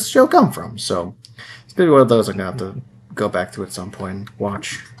where does this show come from. So it's gonna be one of those I'm gonna have to go back to at some point and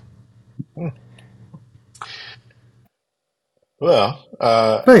watch. Well,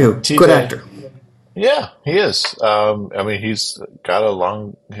 anywho, TJ, good actor. Yeah, he is. I mean, he's got a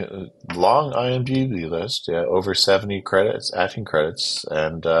long IMDb list. Yeah, over 70 credits, acting credits,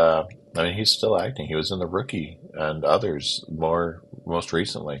 and I mean, he's still acting. He was in The Rookie and others most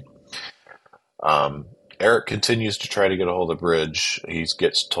recently. Eric continues to try to get a hold of Bridge. He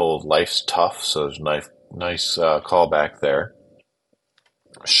gets told life's tough, so there's a nice callback there.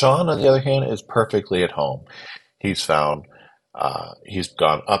 Sean, on the other hand, is perfectly at home. He's gone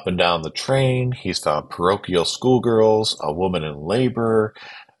up and down the train. He's found parochial schoolgirls, a woman in labor,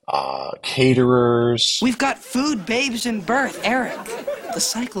 caterers. We've got food, babes, and birth, Eric. The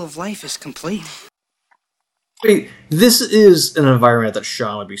cycle of life is complete. Wait, this is an environment that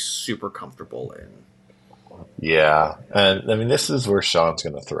Sean would be super comfortable in. Yeah, and I mean, this is where Sean's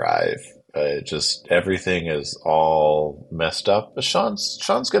going to thrive. Just everything is all messed up, but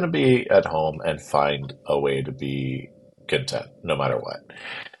Sean's going to be at home and find a way to be content no matter what.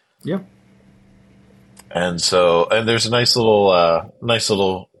 Yeah. And there's a nice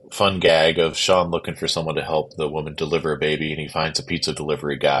little fun gag of Sean looking for someone to help the woman deliver a baby, and he finds a pizza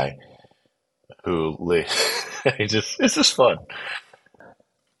delivery guy who it's just fun.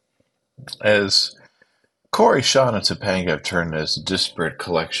 As Corey, Sean, and Topanga have turned this disparate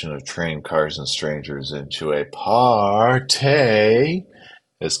collection of train, cars, and strangers into a party,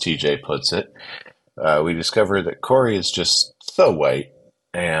 as TJ puts it. We discover that Corey is just so white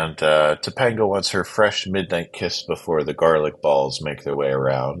And Topanga wants her fresh midnight kiss before the garlic balls make their way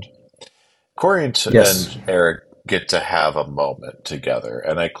around. Corey Yes. and Eric get to have a moment together,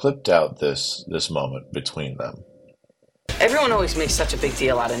 and I clipped out this moment between them. Everyone always makes such a big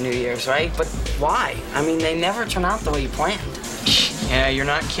deal out of New Year's, right? But why? I mean, they never turn out the way you planned. Yeah, you're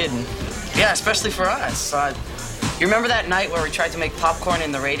not kidding. Yeah, especially for us. You remember that night where we tried to make popcorn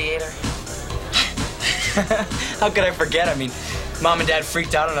in the radiator? How could I forget? I mean, Mom and Dad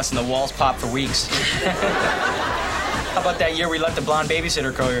freaked out on us and the walls popped for weeks. How about that year we let the blonde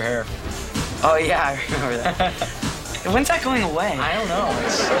babysitter curl your hair? Oh, yeah, I remember that. When's that going away? I don't know.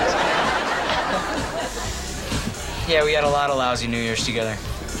 Yeah, we had a lot of lousy New Year's together.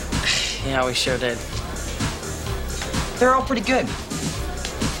 Yeah, we sure did. They're all pretty good.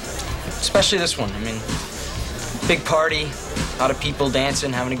 Especially this one. I mean, big party, a lot of people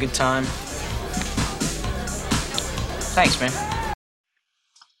dancing, having a good time. Thanks, man.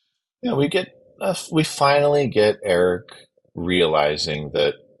 Yeah, we finally get Eric realizing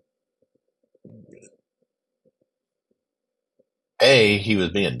that A, he was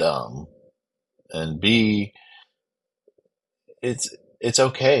being dumb, and B, it's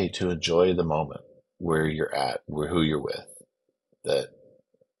okay to enjoy the moment where you're at, who you're with. That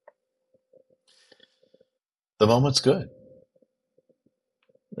the moment's good.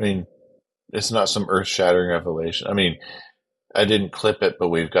 I mean, it's not some earth-shattering revelation. I mean, I didn't clip it, but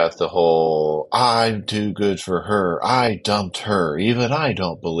we've got the whole, I'm too good for her, I dumped her, even I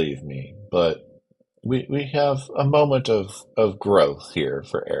don't believe me. But we have a moment of growth here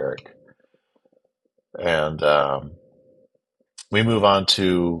for Eric. And we move on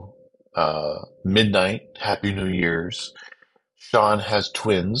to midnight, Happy New Year's. Sean has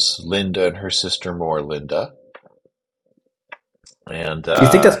twins, Linda and her sister More Linda. And Do you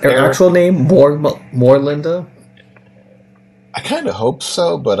think that's her Eric, actual name? More Linda? I kind of hope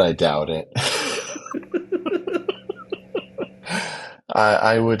so, but I doubt it.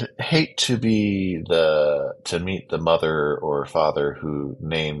 I would hate to meet the mother or father who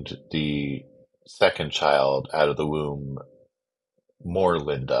named the second child out of the womb More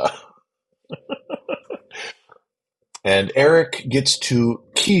Linda. And Eric gets to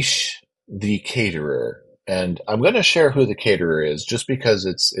quiche the caterer, and I'm going to share who the caterer is, just because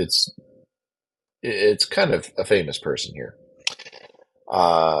it's kind of a famous person here.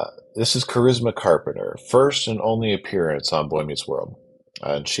 This is Charisma Carpenter, first and only appearance on Boy Meets World.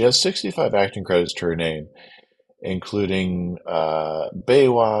 And she has 65 acting credits to her name, including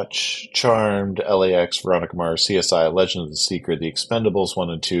Baywatch, Charmed, LAX, Veronica Mars, CSI, Legend of the Secret, The Expendables 1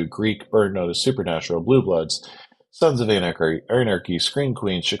 and 2, Greek, Bird Notice, Supernatural, Blue Bloods, Sons of Anarchy, Screen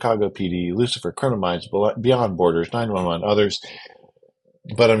Queens, Chicago PD, Lucifer, Criminal Minds, Beyond Borders, 911, others.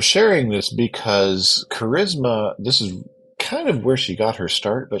 But I'm sharing this because Charisma, this is kind of where she got her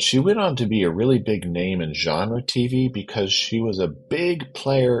start, but she went on to be a really big name in genre TV because she was a big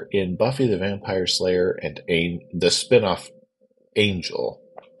player in Buffy the Vampire Slayer and the spinoff Angel.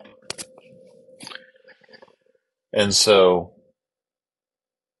 And so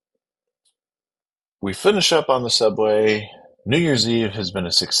we finish up on the subway. New Year's Eve has been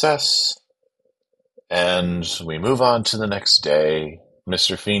a success, and we move on to the next day.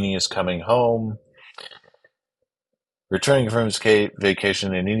 Mr. Feeney is coming home, returning from his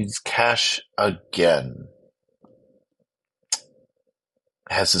vacation, and he needs cash again.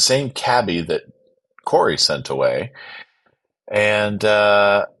 Has the same cabbie that Corey sent away. And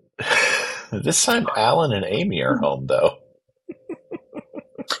this time Alan and Amy are home, though.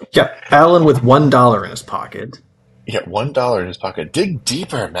 Yeah, Alan with $1 in his pocket. Yeah, $1 in his pocket. Dig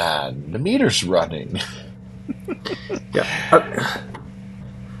deeper, man. The meter's running. Yeah.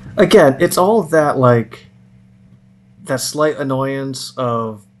 Again, it's all that, like, that slight annoyance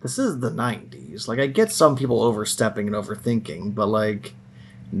of, this is the 90s. Like, I get some people overstepping and overthinking, but, like,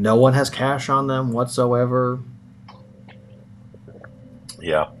 no one has cash on them whatsoever.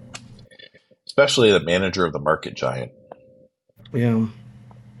 Yeah. Especially the manager of the market giant. Yeah.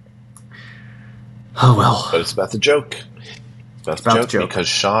 Oh, well. But it's about the joke. It's about the joke because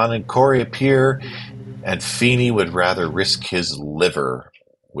Sean and Corey appear, and Feeney would rather risk his liver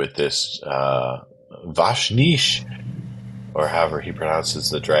with this Vashnish, or however he pronounces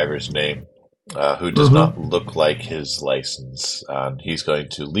the driver's name, who does not look like his license. He's going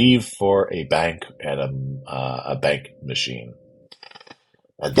to leave for a bank and a bank machine.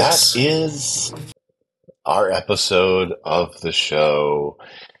 And that is our episode of the show,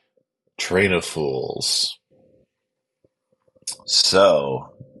 Train of Fools.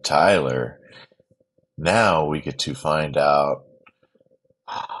 So, Tyler, now we get to find out.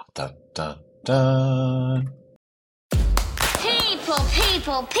 Dun, dun, dun. Hey,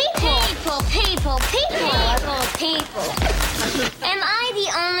 People. Am I the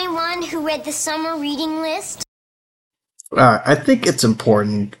only one who read the summer reading list? I think it's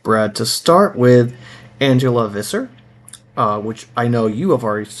important, Brad, to start with Angela Visser, which I know you have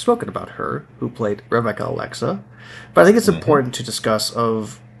already spoken about her, who played Rebecca Alexa. But I think it's important to discuss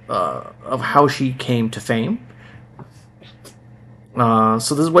of how she came to fame. So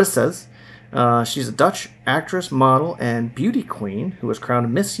this is what it says. She's a Dutch actress, model, and beauty queen who was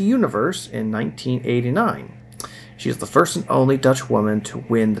crowned Miss Universe in 1989. She is the first and only Dutch woman to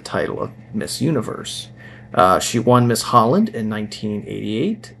win the title of Miss Universe. She won Miss Holland in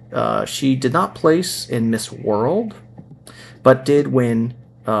 1988. She did not place in Miss World, but did win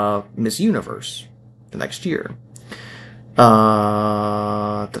Miss Universe the next year.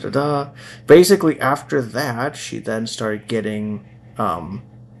 Basically, after that, she then started getting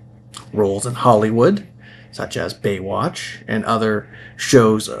roles in Hollywood, such as Baywatch and other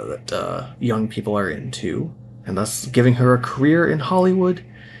shows that young people are into, and thus giving her a career in Hollywood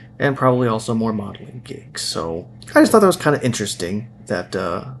and probably also more modeling gigs. So I just thought that was kind of interesting that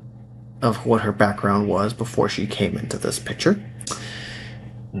of what her background was before she came into this picture.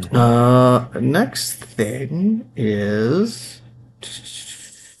 Next thing is...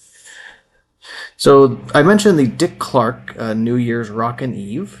 So I mentioned the Dick Clark New Year's Rockin'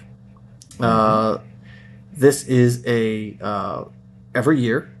 Eve. This is every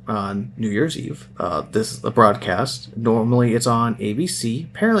year on New Year's Eve. This is a broadcast. Normally it's on ABC.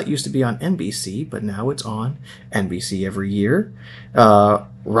 Apparently it used to be on NBC, but now it's on NBC every year.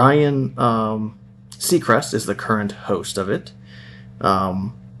 Ryan Seacrest is the current host of it. But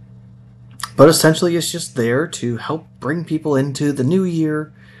essentially it's just there to help bring people into the new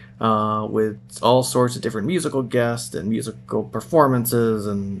year with all sorts of different musical guests and musical performances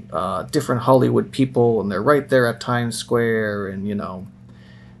and different Hollywood people, and they're right there at Times Square, and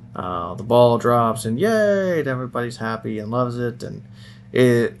the ball drops and yay, and everybody's happy and loves it, and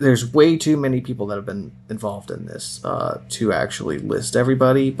there's way too many people that have been involved in this to actually list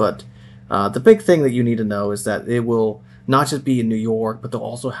everybody, but the big thing that you need to know is that it will not just be in New York, but they'll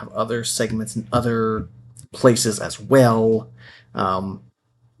also have other segments in other places as well.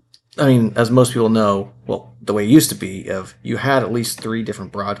 I mean, as most people know, well, the way it used to be, if you had at least 3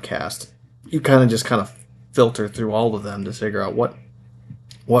 different broadcasts, you kind of filter through all of them to figure out what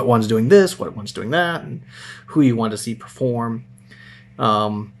one's doing this, what one's doing that, and who you want to see perform.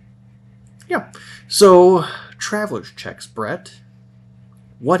 Yeah. So, Traveler's Checks, Brett.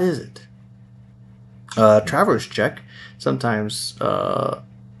 What is it? Traveler's Check, sometimes... a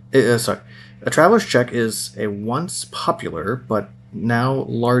Traveler's Check is a once popular, but now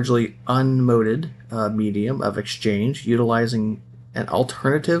largely unmoded medium of exchange, utilizing an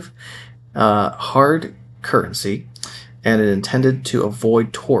alternative hard currency, and it intended to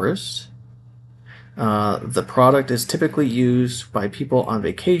avoid tourists. The product is typically used by people on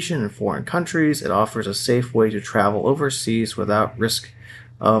vacation in foreign countries. It offers a safe way to travel overseas without risks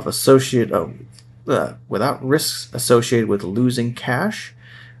associated with losing cash.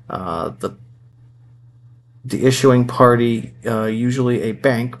 The issuing party, usually a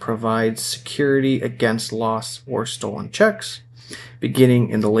bank, provides security against lost or stolen checks.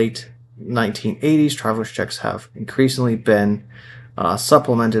 Beginning in the late 1980s, traveler's checks have increasingly been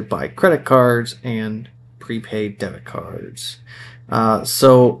supplemented by credit cards and prepaid debit cards.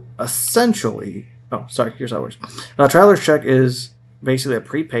 So essentially, here's how it works. Traveler's check is basically a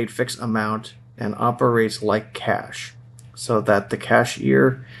prepaid fixed amount and operates like cash, so that the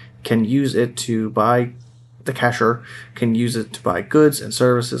cashier can use it to buy. The cashier can use it to buy goods and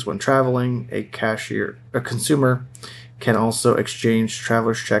services when traveling. A consumer can also exchange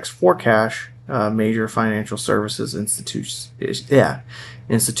traveler's checks for cash. Major financial services institutions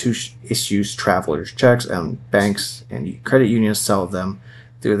issues traveler's checks, and banks and credit unions sell them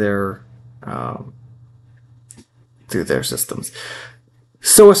through their systems.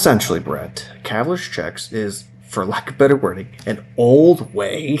 So essentially, Brett, traveler's checks is, for lack of better wording, an old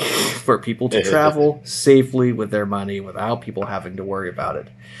way for people to travel safely with their money without people having to worry about it.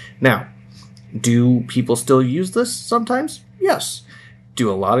 Now, do people still use this sometimes? Yes. Do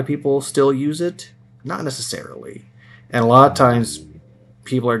a lot of people still use it? Not necessarily. And a lot of times,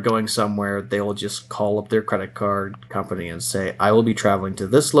 people are going somewhere, they will just call up their credit card company and say, I will be traveling to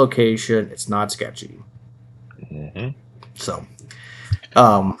this location, it's not sketchy. Mm-hmm. So,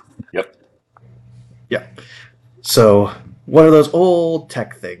 yep. Yeah. So, one of those old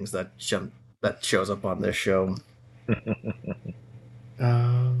tech things that shows up on this show.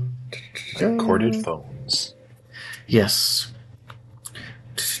 Corded phones. Yes.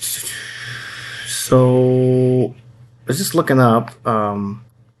 So, was just looking up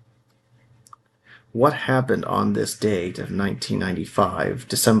what happened on this date of 1995,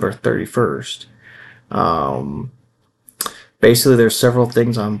 December 31st. Um, Basically, there's several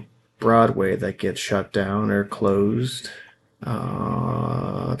things on Broadway that get shut down or closed.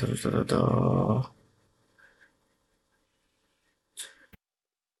 Da, da, da, da.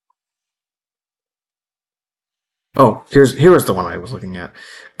 Oh, here was the one I was looking at.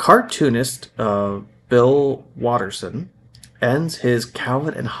 Cartoonist Bill Watterson ends his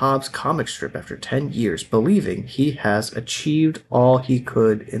Calvin and Hobbes comic strip after 10 years, believing he has achieved all he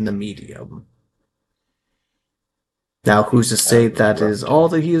could in the medium. Now, who's to say that is all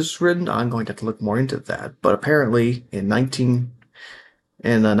that he has written? I'm going to have to look more into that. But apparently, in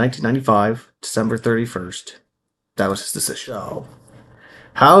 1995, December 31st, that was his decision. So,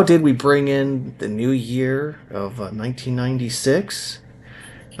 how did we bring in the new year of 1996?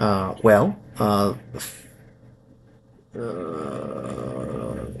 Yeah,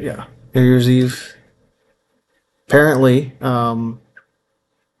 New Year's Eve. Apparently,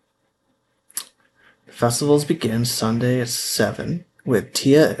 festivals begin Sunday at 7 with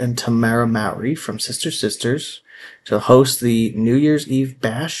Tia and Tamara Mowry from Sister Sisters to host the New Year's Eve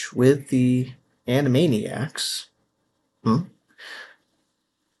bash with the Animaniacs.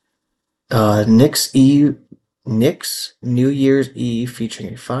 Nick's New Year's Eve featuring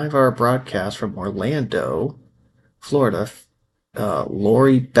a 5-hour broadcast from Orlando, Florida.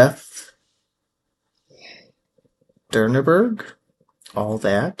 Lori Beth Derneberg, all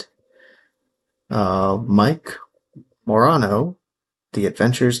that. Mike Morano, The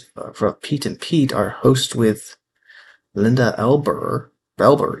Adventures of Pete and Pete are host with Linda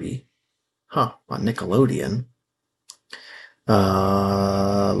Belbury, on Nickelodeon.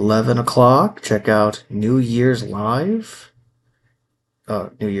 11 o'clock, check out New Year's Live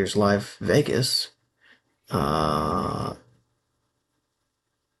Vegas.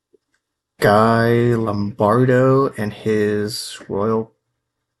 Guy Lombardo and his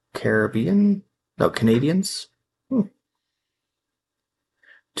Canadians.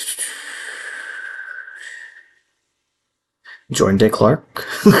 Jordan Day Clark.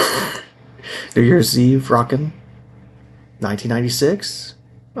 New Year's Eve rockin'. 1996.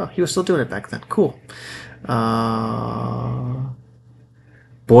 Oh, he was still doing it back then. Cool.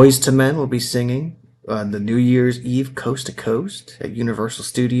 Boys to Men will be singing on the New Year's Eve Coast to Coast at Universal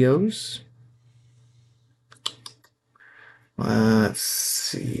Studios. Let's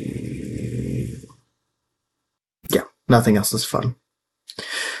see. Yeah, nothing else is fun.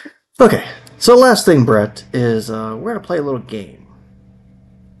 Okay, so last thing, Brett, is we're going to play a little game.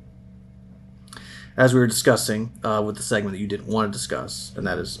 As we were discussing with the segment that you didn't want to discuss, and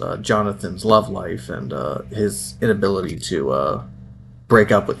that is Jonathan's love life and his inability to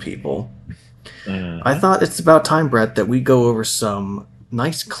break up with people. I thought it's about time, Brett, that we go over some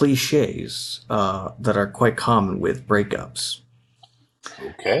nice cliches that are quite common with breakups.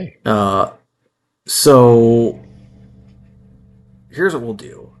 Okay. So here's what we'll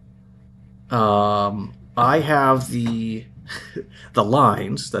do. I have the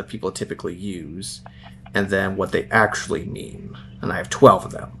lines that people typically use, and then what they actually mean, and I have 12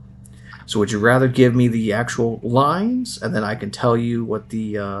 of them. So would you rather give me the actual lines, and then I can tell you what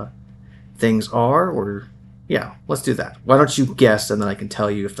the things are, or yeah, let's do that. Why don't you guess, and then I can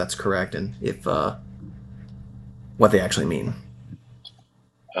tell you if that's correct and if what they actually mean.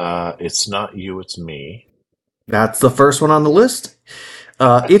 It's not you, it's me. That's the first one on the list.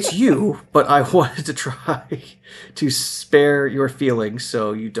 It's you, but I wanted to try to spare your feelings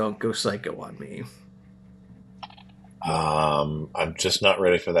so you don't go psycho on me. I'm just not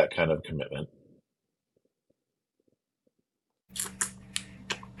ready for that kind of commitment.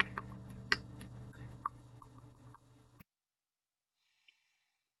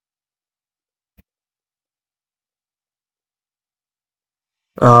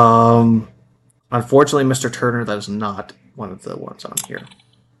 Unfortunately, Mr. Turner, that is not one of the ones on here.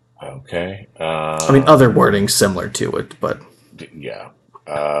 Okay. I mean, other wording similar to it, but yeah.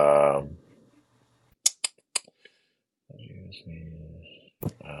 I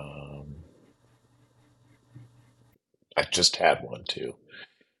just had one too.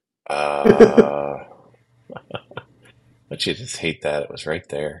 Don't you just hate that? It was right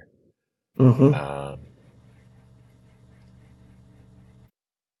there. Mm-hmm.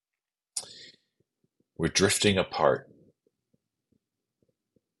 We're drifting apart.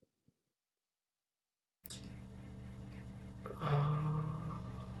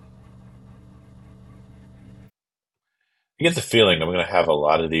 I get the feeling I'm going to have a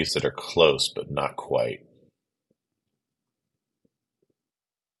lot of these that are close, but not quite.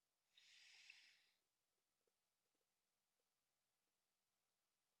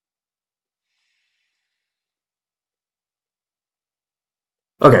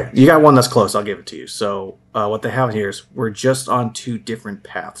 Okay, you got one that's close. I'll give it to you. So what they have here is we're just on two different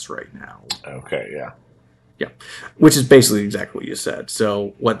paths right now. Okay, yeah. Yeah, which is basically exactly what you said.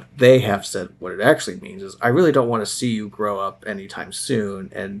 So what they have said, what it actually means is I really don't want to see you grow up anytime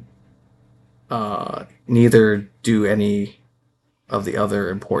soon, and neither do any of the other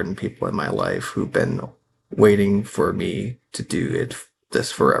important people in my life who've been waiting for me to do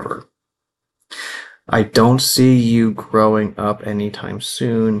this forever. I don't see you growing up anytime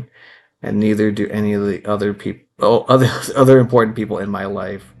soon, and neither do any of the other people, other important people in my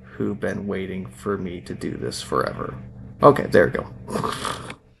life who've been waiting for me to do this forever. Okay, there we go.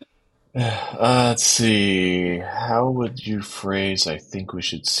 Let's see. How would you phrase, I think we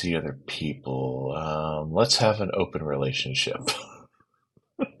should see other people? Let's have an open relationship.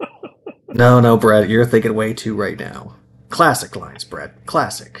 No, Brett, you're thinking way too right now. Classic lines, Brett.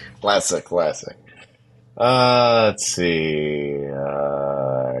 Classic. Classic. Let's see.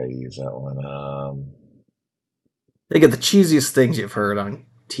 Use that one. They get the cheesiest things you've heard on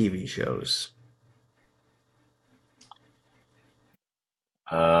TV shows.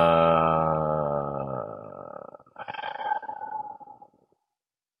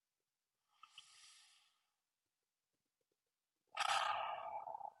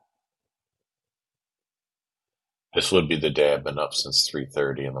 This would be the day I've been up since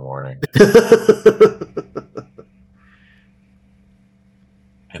 3:30 in the morning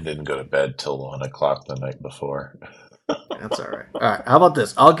and didn't go to bed till 1 o'clock the night before. That's all right. All right, how about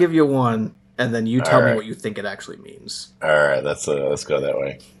this? I'll give you one, and then you tell me right. what you think it actually means. All right, let's go that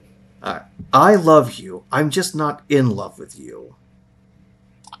way. All right. I love you. I'm just not in love with you.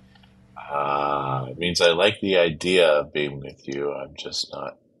 It means I like the idea of being with you. I just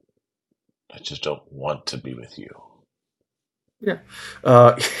don't want to be with you. Yeah.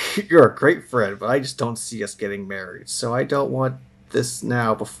 You're a great friend, but I just don't see us getting married. So I don't want this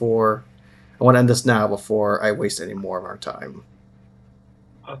now before... I want to end this now before I waste any more of our time.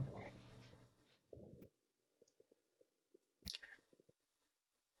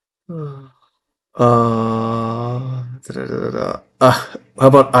 How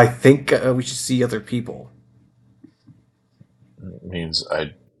about I think we should see other people? It means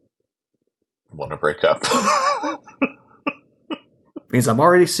I want to break up. Means I'm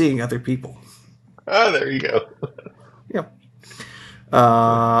already seeing other people. Oh, there you go. Yeah.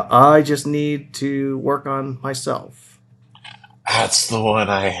 I just need to work on myself. That's the one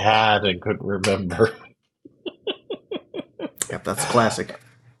I had and couldn't remember. Yep, that's classic.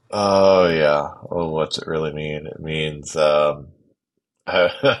 Oh, yeah. Oh, what's it really mean? It means I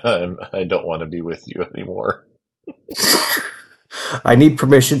don't want to be with you anymore. I need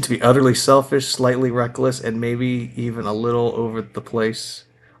permission to be utterly selfish, slightly reckless, and maybe even a little all over the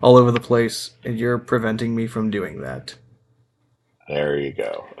place, and you're preventing me from doing that. There you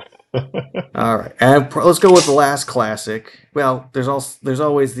go. All right, and let's go with the last classic. Well, there's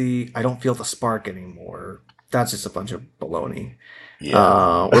always the I don't feel the spark anymore. That's just a bunch of baloney.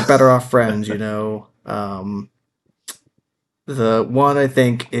 Yeah. We're better off friends, you know. The one I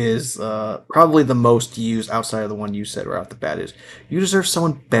think is probably the most used outside of the one you said right off the bat is you deserve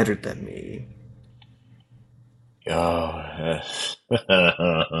someone better than me. Oh.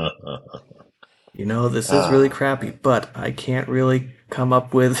 You know, this is really crappy, but I can't really come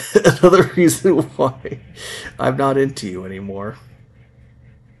up with another reason why I'm not into you anymore.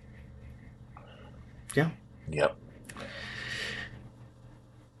 Yeah. Yep.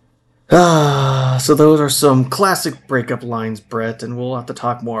 So those are some classic breakup lines, Brett, and we'll have to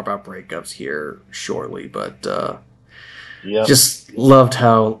talk more about breakups here shortly, but Yep. just loved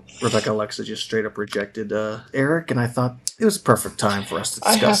how Rebecca Alexa just straight up rejected Eric, and I thought it was a perfect time for us to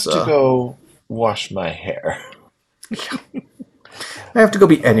I discuss. have to go wash my hair. I have to go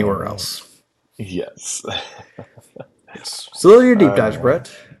be anywhere else. Yes. Yes. So those are your deep dives, Brett.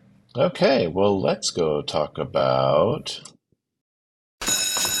 Okay, well, let's go talk about...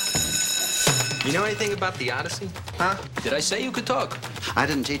 You know anything about the Odyssey? Huh? Did I say you could talk? I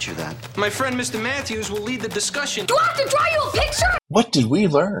didn't teach you that. My friend Mr. Matthews will lead the discussion. Do I have to draw you a picture? What did we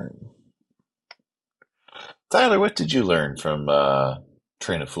learn? Tyler, what did you learn from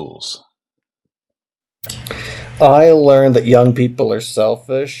Train of Fools? I learned that young people are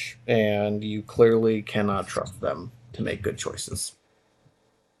selfish, and you clearly cannot trust them to make good choices.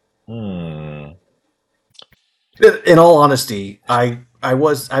 In all honesty, I've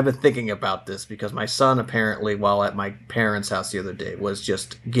been thinking about this because my son apparently, while at my parents' house the other day, was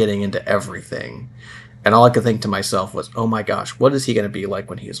just getting into everything. And all I could think to myself was, oh my gosh, what is he going to be like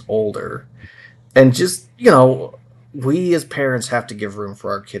when he is older? And just, you know, we as parents have to give room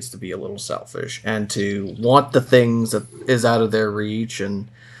for our kids to be a little selfish and to want the things that is out of their reach and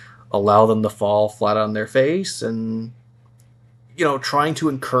allow them to fall flat on their face, and trying to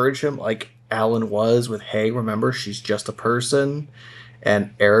encourage him like Alan was with, hey, remember, she's just a person.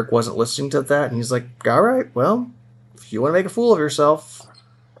 And Eric wasn't listening to that, and he's like, all right, well, if you want to make a fool of yourself,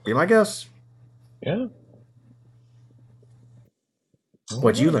 be my guest. Yeah.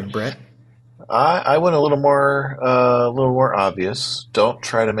 What'd you learn, Brett? I went a little more obvious. Don't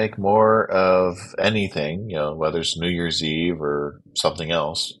try to make more of anything, whether it's New Year's Eve or something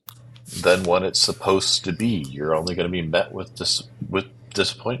else, than what it's supposed to be. You're only going to be met with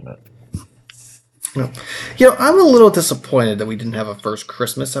disappointment. I'm a little disappointed that we didn't have a first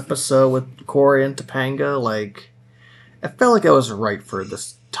Christmas episode with Corey and Topanga. Like, I felt like I was right for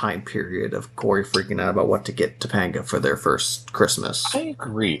this time period of Corey freaking out about what to get Topanga for their first Christmas. I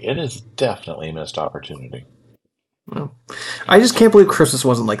agree. It is definitely a missed opportunity. Well, I just can't believe Christmas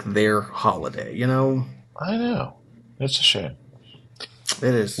wasn't like their holiday, I know. It's a shame.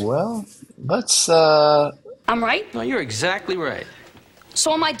 It is. Well, let's, I'm right? No, you're exactly right.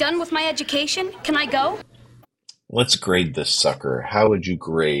 So am I done with my education? Can I go? let's grade this sucker. How would you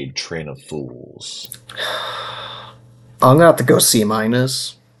grade Train of Fools? I'm gonna have to go C-.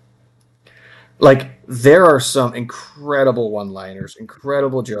 Like, there are some incredible one-liners,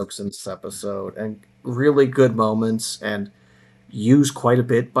 incredible jokes in this episode, and really good moments, and used quite a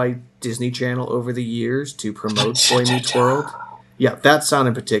bit by Disney Channel over the years to promote Boy Meets World. Yeah, that sound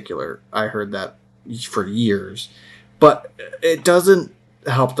in particular, I heard that for years. But it doesn't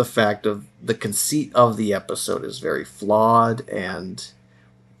help the fact of the conceit of the episode is very flawed and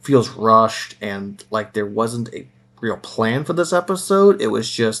feels rushed, and like there wasn't a real plan for this episode. It was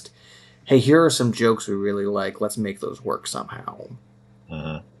just, hey, here are some jokes we really like. Let's make those work somehow.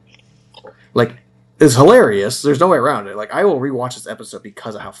 Like, it's hilarious. There's no way around it. Like, I will rewatch this episode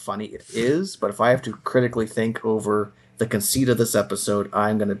because of how funny it is. But if I have to critically think over the conceit of this episode,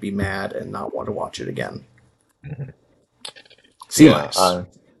 I'm going to be mad and not want to watch it again. C-. Yeah,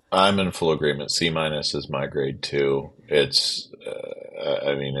 I'm in full agreement. C- is my grade too. It's,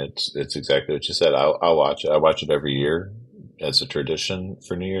 it's exactly what you said. I'll watch it. I watch it every year as a tradition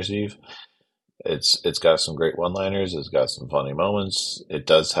for New Year's Eve. It's got some great one-liners. It's got some funny moments. It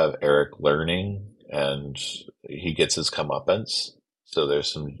does have Eric learning, and he gets his comeuppance. So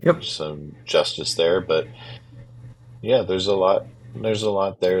there's some justice there. But yeah, there's a lot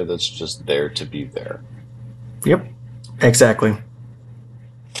there that's just there to be there. Yep, exactly.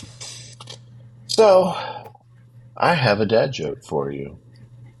 So I have a dad joke for you.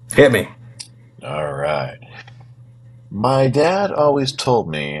 Hit me. All right. My dad always told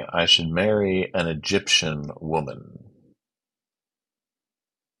me I should marry an Egyptian woman.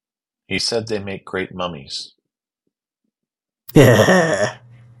 He said they make great mummies. Yeah,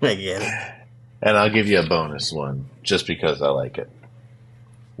 I get it. And I'll give you a bonus one, just because I like it.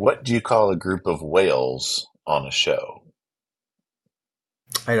 What do you call a group of whales on a show?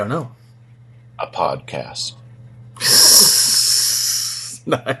 I don't know. A podcast.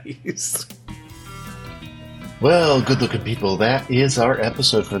 Nice. Well, good-looking people, that is our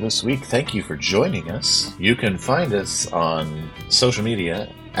episode for this week. Thank you for joining us. You can find us on social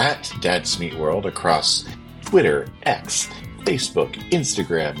media at Dad's Meat World across Twitter, X, Facebook,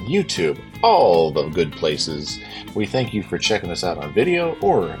 Instagram, YouTube, all the good places. We thank you for checking us out on video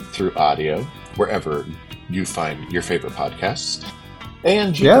or through audio, wherever you find your favorite podcasts.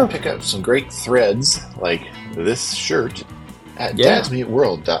 And you can pick up some great threads like this shirt at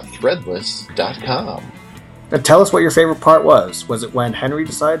dadsmeetworld.threadless.com. And tell us what your favorite part was. Was it when Henry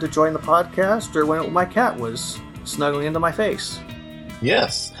decided to join the podcast, or when my cat was snuggling into my face?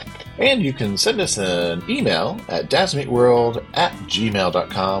 Yes. And you can send us an email at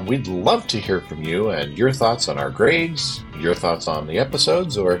dadsmeetworld@gmail.com. We'd love to hear from you and your thoughts on our grades, your thoughts on the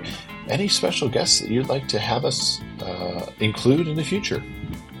episodes, or any special guests that you'd like to have us include in the future.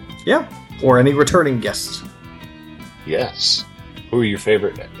 Yeah, or any returning guests. Yes. Who are your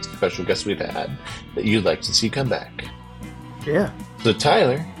favorite special guests we've had that you'd like to see come back? Yeah. So,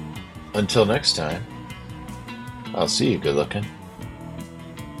 Tyler, until next time, I'll see you good looking.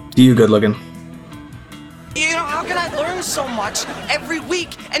 You good looking. You know, how can I learn so much every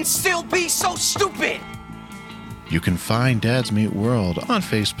week and still be so stupid? You can find Dad's Meat World on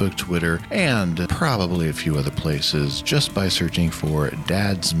Facebook, Twitter, and probably a few other places just by searching for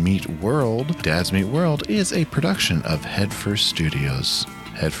Dad's Meat World. Dad's Meat World is a production of Headfirst Studios.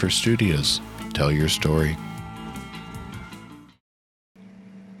 Headfirst Studios. Tell your story.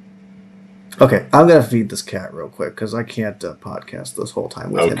 Okay, I'm going to feed this cat real quick because I can't podcast this whole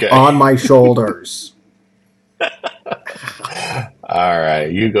time with him Okay. on my shoulders. All right,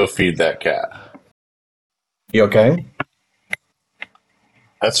 you go feed that cat. You okay?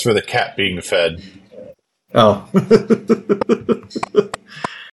 That's for the cat being fed. Oh.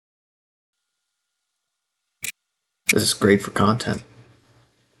 This is great for content.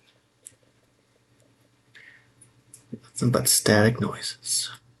 Nothing but static noises.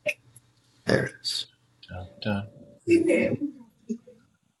 There it is. Dun, dun.